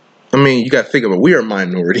 I mean, you got to think about it. We are a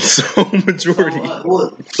minority, so majority.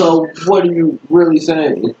 So what are you really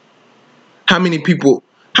saying? How many people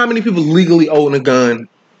legally own a gun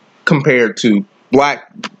compared to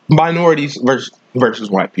black minorities versus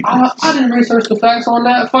white people? I didn't research the facts on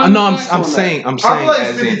that. No, I'm saying as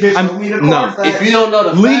in, no. If you don't know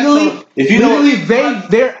the legally, facts, if you don't,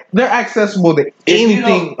 they're accessible to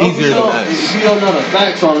anything easier than that. If you don't know the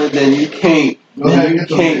facts on it, then you can't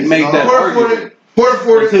make that argument.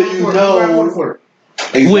 For it. Until you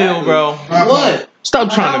know. Will, bro. What?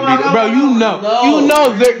 Stop trying to beat it, bro. You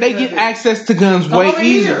know they get access to guns way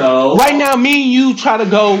easier. No. Right now, me and you try to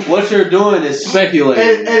go. What you're doing is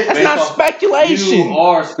speculating. That's not speculation. You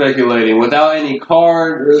are speculating without any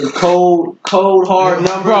code hard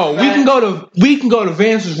numbers. Bro, we can go to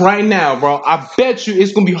Vance's right now, bro. I bet you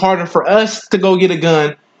it's gonna be harder for us to go get a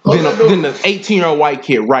gun than the 18-year-old white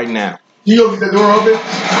kid right now. You gonna get the door open?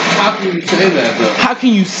 How can you say that, though? How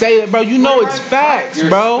can you say that, bro? You know it's facts,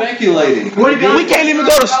 You're bro. speculating. We can't even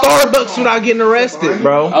go to Starbucks without getting arrested,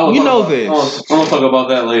 bro. You know this. I'm gonna talk about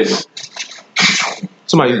that later.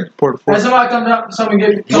 Somebody report for Has somebody come down? Somebody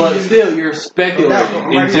get. But still, you're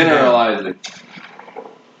speculating and generalizing.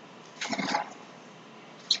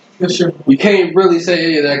 You can't really say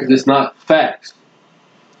any of that because it's not facts.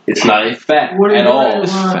 It's not a fact at all.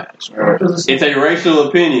 It's facts, bro. It's a racial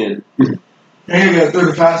opinion.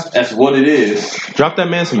 That's what it is. Drop that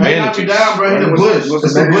man some bandages. Down, bro. Hit the bush.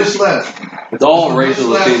 It's the bush left. It's all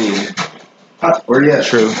racial opinion. Where you at?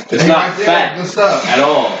 True. It's not fact at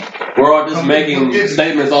all. We're all just making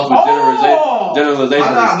statements off of generalizations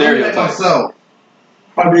and stereotypes.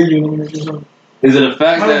 How big you? Is it a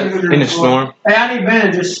fact that In the storm. Hey, I need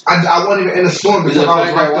bandages. I wasn't even in the storm is it because a I was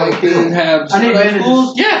fact that right white kids there. have I need bandages.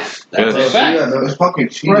 schools? Yes, that's a fact. Yeah, no, it's fucking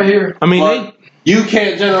cheap. Right here. I mean, But you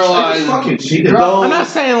can't generalize. It's fucking cheap. I'm not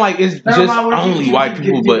saying like it's Never just mind, what only you- white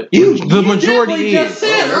people, but You the majority definitely just is.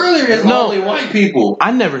 said earlier it's No. only white people. I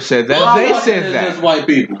never said that. Well, They I said it's that. just white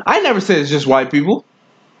people. I never said it's just white people.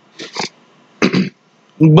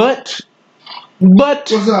 But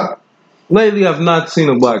What's up? lately I've not seen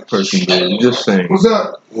a black person do it. Just saying. What's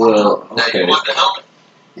up? Well, okay.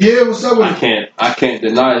 Yeah, what's up with I can't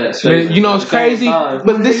deny that statement. You know it's At the same crazy, time,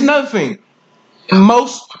 but this is another thing.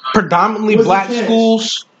 Most predominantly What's the black catch?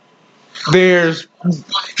 schools, there's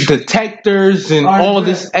detectors and all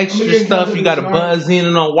this extra stuff. You got to buzz in,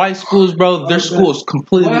 and on white schools, bro, their school is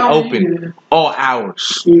completely open all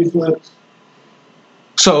hours.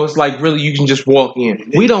 So it's like really you can just walk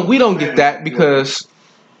in. We don't get that because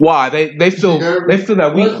why? They feel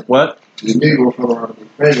that we what? This Negro fell around the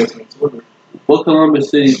famous on Twitter. what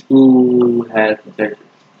Columbus City school has detectors?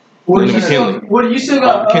 Lyndon McKinley. What do you still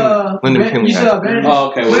got? Lyndon McKinley. You still got bandages? Oh,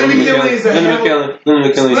 okay. Well, Lyndon McKinley is a Lyndon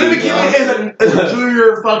McKinley is a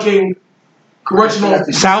junior fucking correctional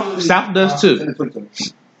officer. South does too.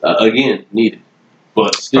 again needed,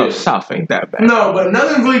 but still. Bro, South ain't that bad. No, but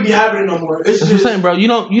nothing really be happening no more. It's That's what I'm just saying, bro. You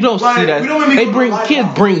don't like, see that. we don't even They go bring to kids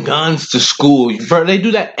life. bring guns to school, bro. They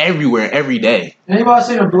do that everywhere, every day. Anybody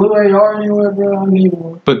seen a blue AR anywhere, bro? I need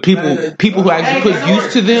one. But people who actually put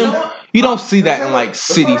use to them, you don't see that in like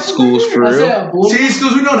city schools for I real. said a bullet. see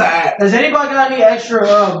schools. We know that. Has anybody got any extra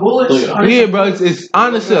bullets? Yeah, bro. It's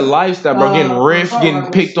honestly a lifestyle, bro. Getting riffed,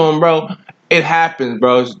 getting picked on, bro. It happens,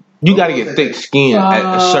 bro. You got to get thick skin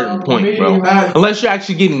at a certain point, bro. Unless you're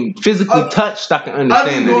actually getting physically touched, I can I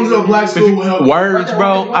understand think going to that. a black school will help. Words,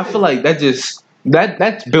 bro. I feel like that's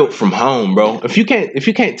built from home, bro. If you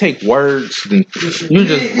can't take words, then you're just You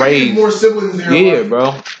need raised. more siblings in your Yeah, life.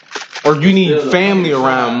 bro. Or you need family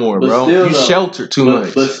around more, But bro. still, You though, shelter too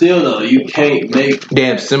much. But still, though, you can't make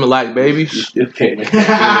Damn Similac babies. you can't make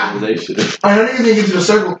that generalization. I don't even get to the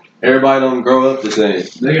circle. Everybody don't grow up the same.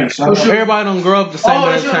 Everybody don't grow up the same,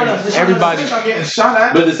 but at the same everybody. Not getting shot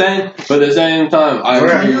at. But at the same time, I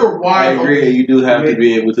agree. You're wide that you do have to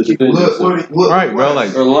be able to defend yourself. Right, bro.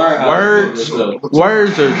 Like Or learn how words, to defend yourself.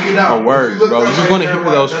 words are words, bro. You're gonna hear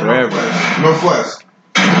those forever. Northwest.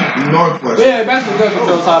 Northwest. Yeah, back to the gun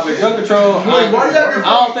control topic. Gun control, Wait, why you have your I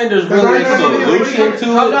don't think there's really a solution to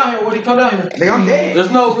Come it. down here. Woody, come down here. Nigga, I'm dead.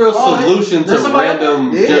 There's no real Oh, solution to there's somebody-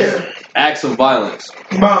 random just acts of violence.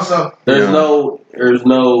 Bounce up. There's no There's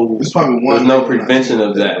probably one. there's no prevention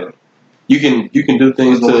of that. You can do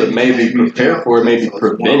things to maybe prepare for it, maybe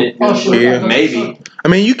prevent it, Oh, sure. Yeah. maybe. I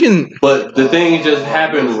mean, you can. But the things just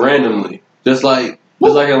happen randomly, just like in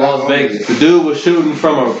Las Vegas. The dude was shooting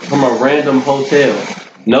from a random hotel.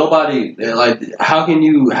 Nobody like. How can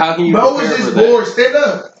you Bro prepare is for just that? bored. Stand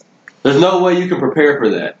up. There's no way you can prepare for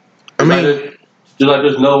that. I mean,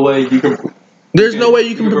 There's no way you can. there's no way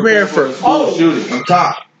you can prepare for a school shooting. On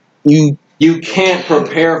top. you. You can't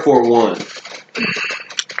prepare for one.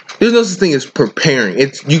 There's no such thing as preparing.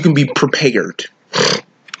 It's you can be prepared.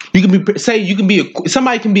 You can be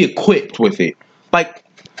somebody can be equipped with it. Like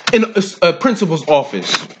in a principal's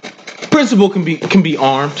office, principal can be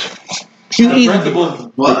armed. You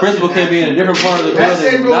The principal can be in a different part of the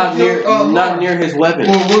building, not near his weapon.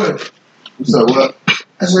 Or wood. So what?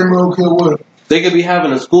 That's where Mo kill wood. They could be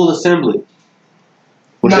having a school assembly.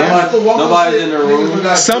 Nobody's in their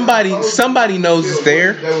room. Somebody knows it's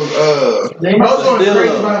there. That was Bro's going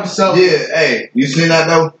crazy by himself. Yeah, hey, you seen that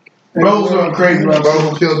though? Bro's going crazy, bro. Bro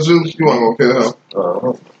gonna kill Juice. You ain't gonna kill him.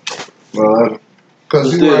 Well,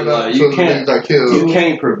 Because he went up to the niggas got killed. You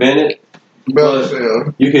can't prevent it. But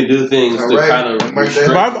you can do things to kind of restrict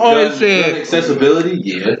I've always said accessibility.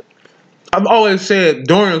 Yeah, I've always said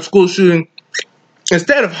during a school shooting,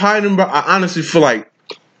 instead of hiding, bro, I honestly feel like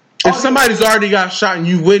if somebody's already got shot and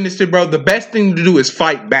you witnessed it, bro, the best thing to do is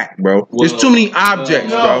fight back, bro. There's too many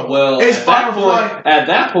objects, bro. Well, it's at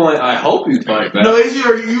that point, I hope you fight back. No, it's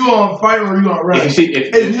either you gonna fight or you gonna run. If you see,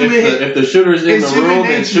 if the shooter's in the room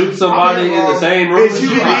and shoots somebody in the same room,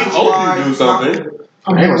 I hope you do something.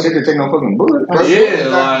 I ain't gonna sit there and take no fucking bullet.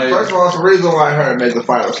 First of all, it's the reason why I heard make the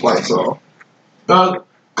fight or flight song.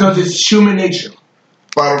 Because it's human nature.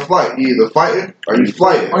 Fight or flight. You either fighting or you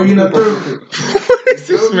flighting. Or you not through. What is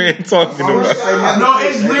this man talking about? No,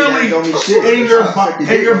 it's literally in your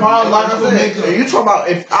biological makeup. You talking about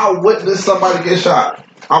if I witness somebody get shot,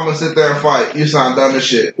 I'm gonna sit there and fight. You sound dumb as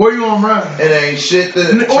shit. Where you gonna run? It ain't shit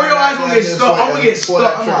that. Or your eyes gonna get stuck. I'm gonna get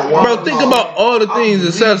stuck. Bro, think about all the things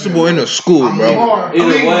accessible in a school, bro.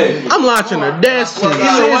 Either way, I'm launching a desk, some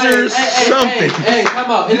scissors, something. Hey, come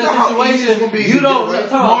on. In a situation, you don't.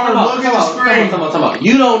 Come on.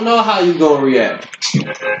 You don't know how you gonna react.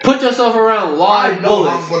 Put yourself around live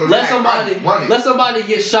bullets. Let somebody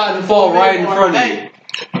get shot and fall right in front of you.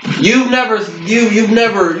 You've never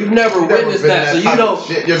witnessed that, so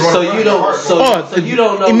you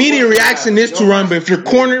don't know. Immediate reaction is to run, but if you're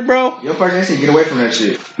cornered, bro, your first instinct, get away from that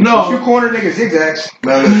shit. No, if you corner niggas zigzags.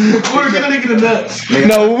 Corner get a nigga in the nuts.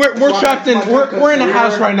 No, we're trapped in. We're in a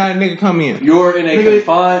house right now. And nigga, come in. You're in a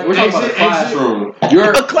confined. We're talking about a classroom.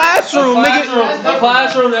 You're a classroom, nigga. A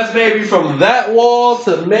classroom that's maybe from that wall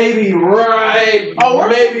to maybe right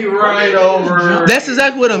over. That's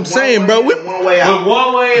exactly what I'm saying, bro. One way out. With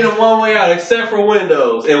one way in and one way out, except for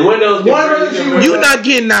windows. And windows. You're not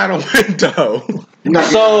getting out a window. You're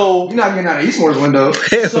not getting out of Eastmore's window.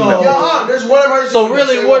 There's one emergency. So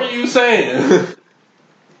really, what are you saying?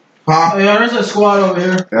 Huh? Yeah, there's a squad over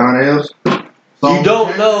here. Down the hills. You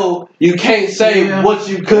don't know. You can't say what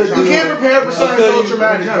you could do. You can't prepare for something so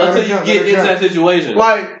traumatic until you get into that situation.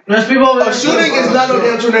 Like, there's people over there. A shooting is not no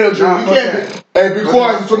damn tornado drill. You can't. Hey, be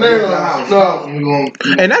quiet. Tornado. No.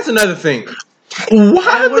 And that's another thing.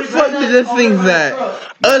 Why the fuck did they think that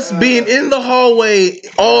us being in the hallway,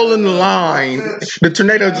 all in the line, the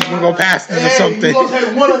tornado just gonna go past us or something? You gonna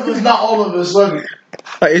take one of us, not all of us. Look.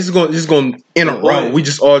 Like it's going in a row. We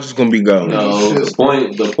just all just gonna be going. No, the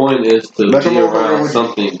point is to be around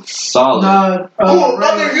something solid.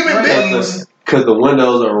 Other human beings. Because the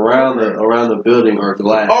windows around the building are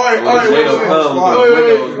glass. All right.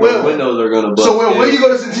 The windows are gonna bust. So when you go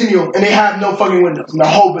to Centennial and they have no fucking windows in the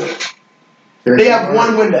whole building, they have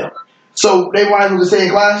one window. So they want them to stay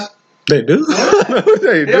in class. They do.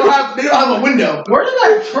 They don't have a window. Where did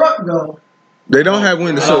that truck go? They don't have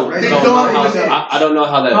windows. So I don't know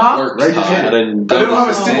how that works. They don't have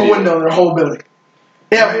a single window in their whole building.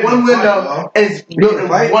 They have one window and it's built in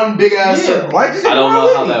one big ass circle. I don't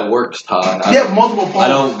know how that works, Todd. They have multiple poles. I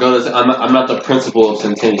don't go to. I'm not the principal of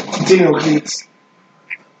Centennial. Centennial kids.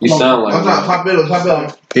 You sound like top middle.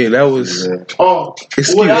 Yeah, that was. Oh,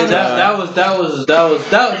 excuse me. That was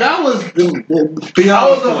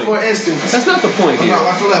beyond the point. For instance, that's not the point here.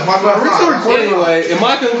 Anyway, in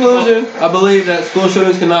my conclusion, I believe that school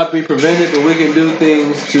shootings cannot be prevented, but we can do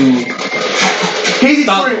things He's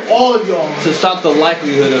extorting all of y'all to stop the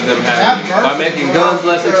likelihood of them happening by making guns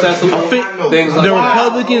less accessible. Things like the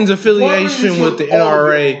Republicans' affiliation with the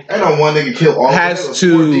NRA has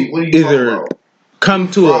to either come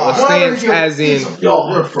to a stance as in we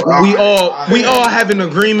all have an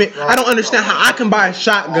agreement. I don't understand how I can buy a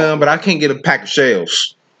shotgun but I can't get a pack of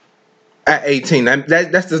shells at 18.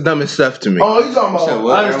 That's the dumbest stuff to me. Oh, you talking about?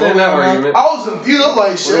 I understand that argument. I was confused. I'm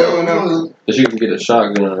like, shit. That you can get a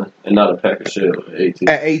shotgun and not a pack of shells at 18.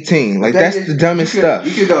 At 18, like that's the dumbest stuff.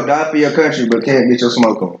 You could go die for your country but can't get your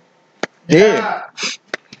smoke on. Yeah.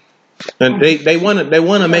 And they wanna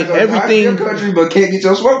make everything your country, but can't get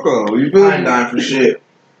your smoke on. You feel me? Dying for shit.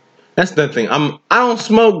 That's the thing. I don't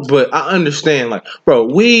smoke, but I understand. Like, bro,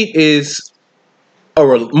 weed is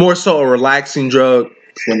more so a relaxing drug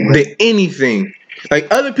than anything.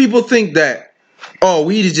 Like other people think that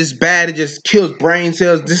weed is just bad. It just kills brain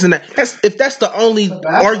cells. This and that. If that's the only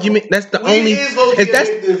argument. That's the only.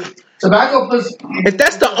 Tobacco plus. If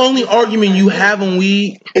that's the only argument you have on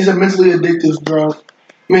weed, it's a mentally addictive drug.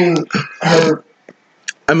 I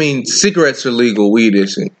mean, cigarettes are legal. Weed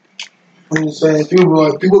isn't. I'm just saying,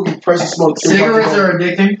 people be pressing smoke. Cigarettes are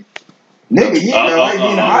addicting. Nigga, being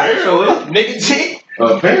high. Nicotine.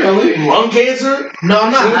 Apparently. Lung cancer? No,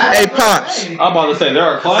 I'm not. Hey, Pops. I'm about to say there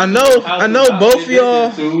are classes. I know both of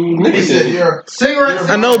y'all. Cigarettes.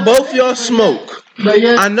 I know both of y'all smoke. But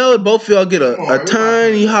yeah. I know both of y'all get a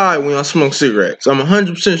tiny high when y'all smoke cigarettes. I'm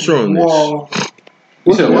 100% sure on this. Whoa.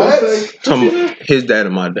 You said what? Talking about his dad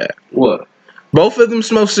and my dad. What? Both of them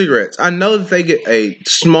smoke cigarettes. I know that they get a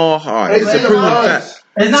small high. It's a proven fact.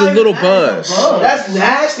 It's a little buzz. That's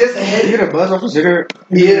nasty. That's a You headache. get a buzz off a cigarette?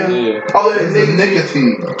 Yeah. Oh, It's the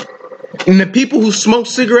nicotine. And the people who smoke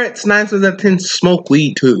cigarettes, 9 times out of 10 smoke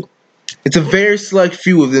weed too. It's a very select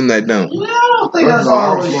few of them that don't. Yeah, I don't think that's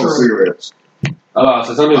always true. Cigarettes. Oh,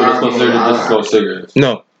 so some people just smoke cigarettes just smoke cigarettes.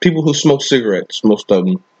 No, people who smoke cigarettes, most of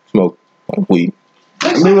them smoke weed.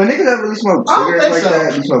 I mean, when niggas that really smoke I don't cigarettes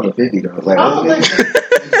like think so. that, be smoking 50 though. Like, I don't think so.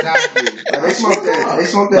 Exactly. like, they smoke that. They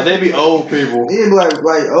smoke But that. they be old people. Yeah, like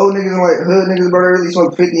old niggas and like hood niggas, bro. They really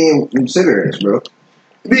smoke 50 in cigarettes, bro.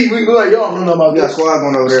 We like, y'all don't know about We got this. squad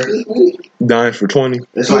going over there. Dying for 20.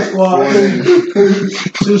 It's Two like squads.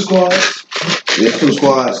 2 squads. it's 2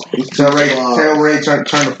 squads. Tell Ray, turn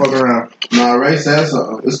the fuck around. Nah, Ray said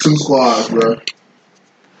something. It's 2 squads, bro.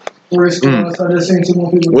 3 squads. I just seen 2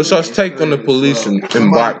 more people. What's y'all's take on the police and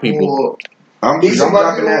black people? I'm Eat some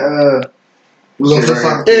black dropping that. We're gonna Shit, say right.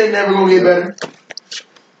 something. It ain't never gonna get better.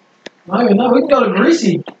 I don't know. We can go to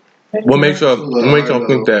Greasy. What makes y'all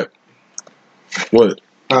think that? What?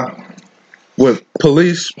 Huh? What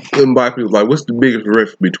police and black people, like, what's the biggest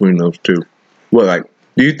rift between those two? What, like,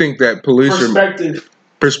 do you think that police are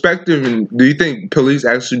perspective, and do you think police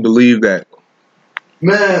actually believe that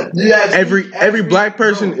Man, every black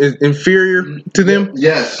person is inferior to them?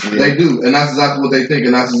 Yes, they do, and that's exactly what they think,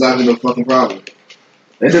 and that's exactly the fucking problem.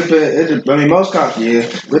 It depends. I mean, most cops, yeah.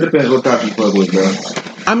 It depends what cop you fuck with, bro.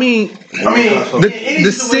 I mean,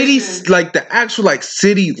 the cities, like the actual like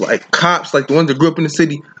city like cops, like the ones that grew up in the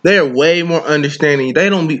city, they are way more understanding. They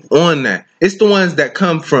don't be on that. It's the ones that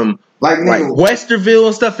come from like Westerville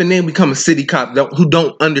and stuff, and then become a city cop who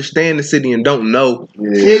don't understand the city and don't know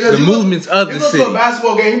the movements of the city. You go to a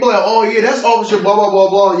basketball game, you be like, oh yeah, that's officer blah blah blah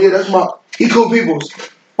blah. Yeah, that's he cool peoples.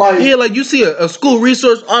 Yeah, like you see a school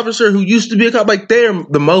resource officer who used to be a cop, like they're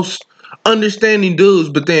the most understanding dudes,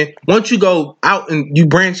 but then once you go out and you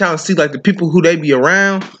branch out and see like the people who they be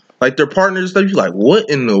around, like their partners and stuff, you're like, what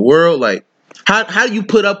in the world? Like how do you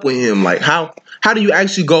put up with him? Like how do you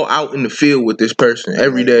actually go out in the field with this person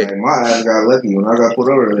every day? Man, my ass got lucky when I got put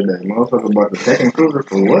over the other day. Motherfucker about the second cruiser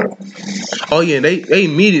for what? Oh yeah, they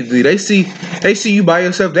immediately they see you by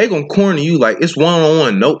yourself, they gonna corner you like it's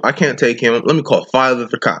 1-on-1. Nope, I can't take him. Let me call 5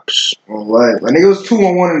 other cops. Well, what? I think it was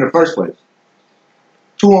 2-on-1 in the first place.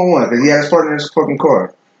 2-on-1 because he had his partner in his fucking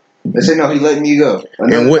car. They say no, he letting you go.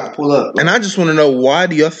 And what? Pull up. And I just want to know, why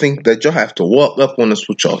do y'all think that y'all have to walk up on us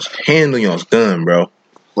with y'all's hand on y'all's gun, bro?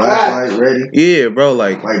 Flashlight ready. Yeah, bro,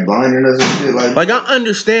 like blinding us and shit. Like I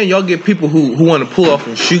understand y'all get people who want to pull off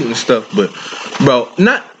and shoot and stuff, but bro,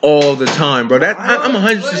 not all the time, bro. That I'm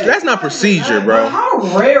 100%. That's not procedure, bro. How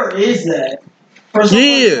rare is that? For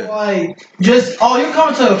Yeah. Like just you're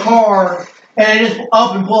coming to a car and just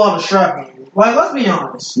up and pull out a strap on you. Like, let's be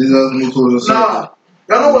honest. Nah.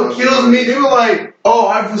 Y'all know what kills me? They were like, oh,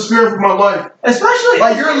 I feel scared for my life. Especially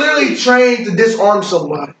like you're literally trained to disarm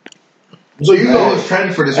somebody. So you know it's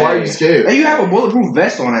training for this. Why are you scared? And you have a bulletproof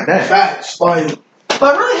vest on at that. Facts. Like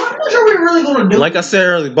really, how much are we really gonna do? Like I said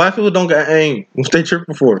earlier, black people don't get aim if they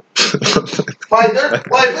tripping for it. Like they're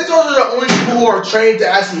the only people who are trained to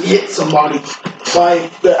actually hit somebody.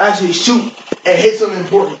 Like to actually shoot and hit something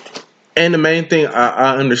important. And the main thing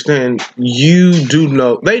I understand, they do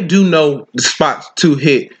know the spots to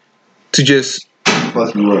hit to just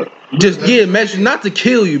fuck you up. Measure not to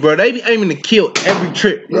kill you, bro. They be aiming to kill every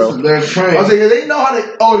trip, bro. They're trained. I was like, they know how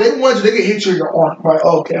to. Oh, they want you. They can hit you in your arm. Right?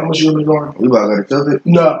 Okay, I'm gonna shoot in your arm. We about to tilt it.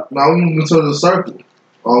 No, now we moving to the circle.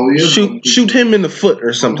 Oh, shoot him in the foot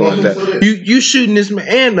or something like that. You shooting this man,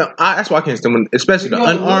 and that's why I can't stand, especially the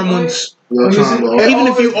unarmed ones. Even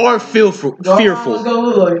if you are fearful,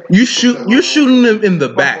 you're shooting them in the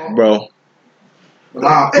back, bro.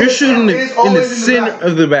 You're shooting them in the center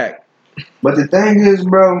of the back. But the thing is,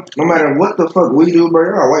 bro, no matter what the fuck we do, bro,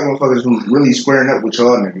 there are white motherfuckers who's really squaring up with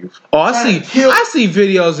y'all niggas. Oh, I see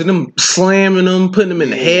videos of them slamming them, putting them in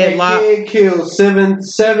the headlock. Kid killed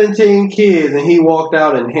 17 kids, and he walked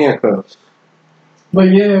out in handcuffs. But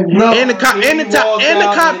yeah, the cop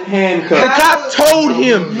told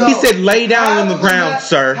him. He said, "Lay down on the ground,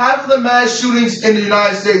 sir." Half of the mass shootings in the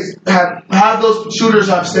United States have those shooters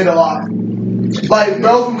have stayed alive. Like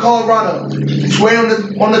bro from Colorado, sway on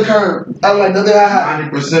the curb. I'm like nothing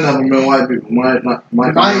happened. 90% of them been white people. 97.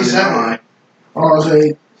 I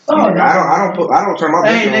don't turn my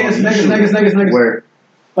Hey, niggas. Where?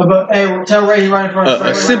 But hey, tell Ray he's right in front of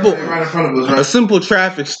us. A simple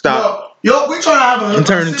traffic stop Yo, we trying to have a can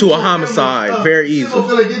turn into a homicide very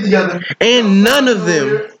easily. Get together. And none of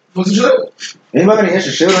them. Was it good? Anybody got any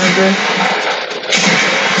extra shit or anything?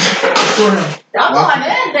 Y'all going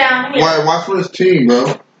in down here. Why? Watch for this team,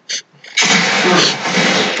 bro.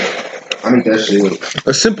 I need that shit.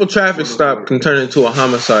 A simple traffic stop can turn into a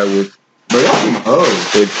homicide with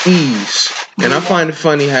ease. And I find it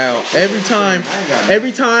funny how every time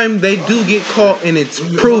they do get caught and it's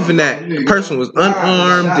proven that person was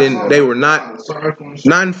unarmed and they were not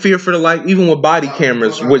in fear for the life, even with body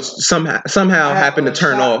cameras, which somehow happened to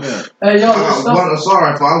turn off. Hey, yo, I was about to assault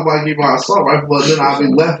rifle. I was about to give my assault rifle, but then I'll be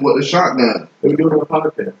left with the shotgun. They doing a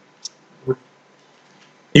podcast.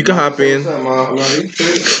 You can hop in. So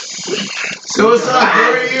it's not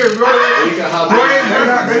right here, bro.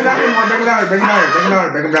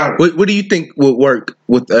 What do you think would work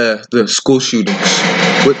with the school shootings?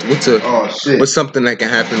 What's something that can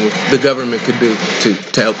happen with the government could do to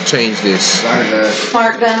help change this?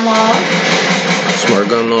 Smart gun laws. Smart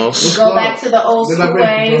gun laws. We go back to the old school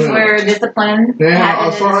ways where discipline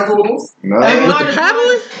happened in the schools. With the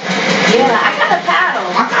paddling? Yeah, I got a paddle.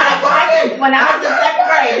 When I was in 2nd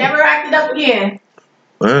grade, never acted up again.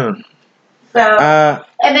 Wow. So,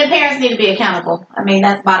 and then parents need to be accountable. I mean,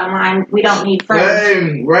 that's bottom line. We don't need friends.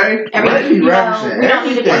 Hey, Ray. We don't need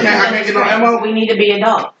to be. I can't get no ammo. We need to be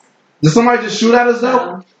adults. Did somebody just shoot at us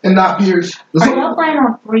though? And not peers. Are y'all playing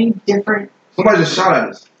on 3 different? Somebody just shot at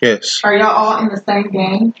us. Yes. Are y'all all in the same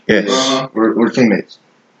game? Yes. We're teammates.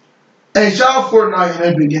 Hey, shout out Fortnite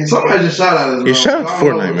and Epic Games. Somebody just shot at us. Yeah, shout out to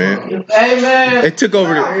Fortnite, man. Hey, man. It took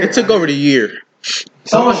over the year.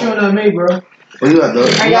 Someone shooting at me, bro. What you got, though?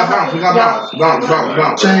 We got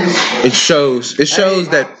bounce. It shows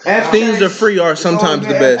that things are free are sometimes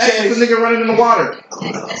the best. Hey, it's a nigga running in the water.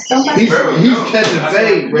 He's catching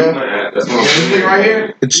fade, bro. This nigga right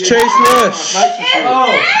here. It's Chase Rush.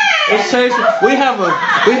 It's Chase. We have a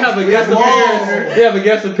guest appearance. We have a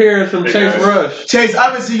guest appearance from Chase Rush. Chase, I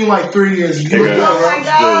haven't seen you in like 3 years. Oh my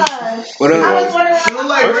gosh! What up? I was wondering. You look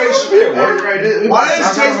like Ray Sherman. Why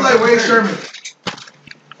does Chase like Ray Sherman?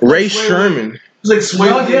 Ray Sherman. He's like swing.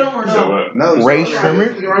 Y'all get him or no? No. Ray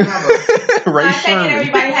Sherman. Ray I think Sherman.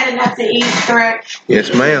 everybody had enough to eat, correct?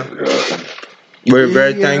 Yes, ma'am. We're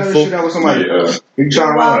very thankful. You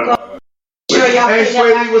trying Welcome. Sure, y'all Hey, pick up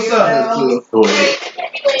Sway, what's up?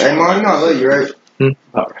 Hey, Mom, you know I love you, right?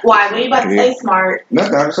 Why? What are you about to say, smart?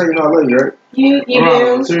 Nothing. I just say you know I love you, right? You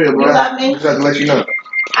do. Serious, You bro. love me? Just have to let you know.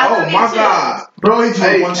 I Oh love you my too. God, Bro, he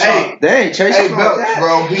took one shot. Dang, Chase. Hey, Belts,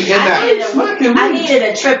 bro. He in that. I needed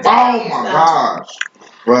a trip to Oh my gosh,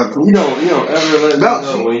 Brother. You don't ever let me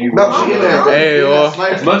know when you. Belts, he in that. Hey, yo. As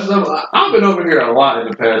much as I've been over here a lot in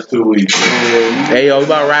the past 2 weeks. Hey, yo, we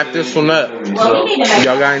about to wrap this one up. Well, we need to make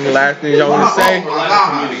Y'all got any last things y'all want to say?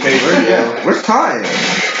 Where's Ty?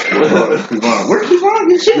 Where's Kevon?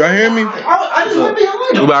 Get shit. Y'all hear me? I just went behind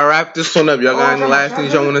We him. about to wrap this one up. Y'all got any last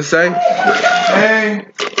things y'all want to say? Hey,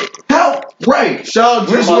 help! Ray, shout out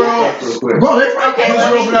Juice WRLD. Bro, they fucking Okay, Juice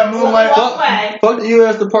WRLD for that moonlight. walk away. Fuck the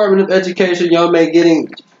U.S. Department of Education. Y'all make getting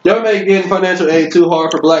financial aid too hard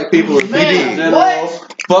for black people. You did.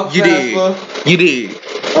 What? Fuck You did. FAFSA. You did.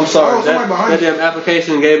 I'm sorry. Oh, somebody behind That damn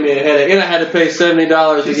application gave me a headache, and I had to pay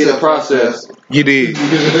 $70 to get it processed. You did.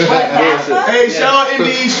 Hey, shout out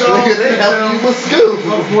Indeed, shout out They helping you with school.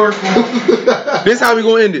 This how we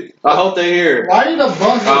gonna end it. I hope they hear it. Why you the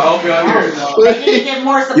buzzer? I hope y'all hear it. They need to get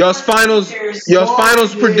more support. Y'all's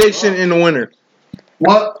finals prediction in the winter.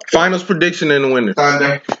 What? Finals prediction in the winter.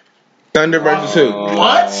 Thunder versus who?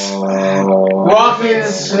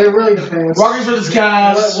 Rockets. It really depends. Rockets versus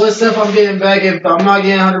Cavs. What stuff I'm getting back? If I'm not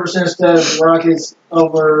getting 100% Steph, Rockets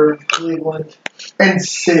over Cleveland. And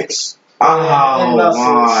 6. Oh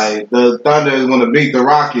my! The Thunder is going to beat the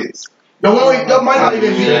Rockets. No, that might not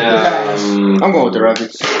even be the Cavs. I'm going with the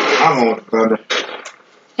Rockets. I'm going with the Thunder.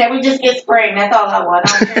 Can we just get spring? That's all I want. I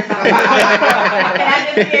don't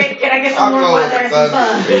care about Can I get some more weather and some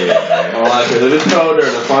sun? If it's cold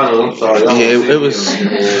during the finals, I'm sorry. Yeah, it was.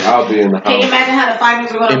 I'll be in the Can you house. imagine how the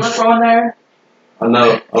finals are going to look on there? I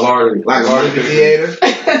know. I've already. Like I've already movie theater.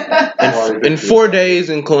 In 4 days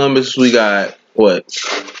in Columbus, we got what?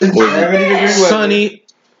 Sunny,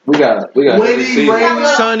 We got. Windy, rainy.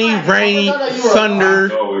 sunny, rainy, thunder.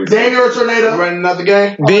 Daniel or tornado. Running another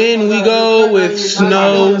game. Then we go with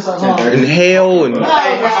snow and hail and.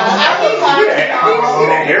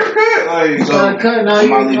 Haircut. Like, so, I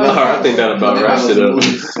think that about wraps it up.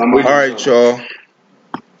 All right, y'all.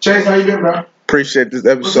 Chase, how you been, bro? Appreciate this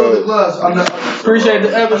What's up, episode. Gloves? Appreciate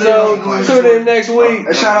the episode. Tune in next week.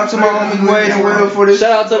 And shout out to my homies Wade and Will for this.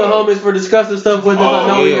 Shout out to the homies for discussing stuff with us. I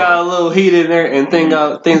know we got a little heat in there and things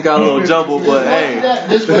got a little jumbled, but hey.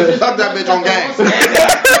 Fuck that bitch on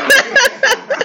game.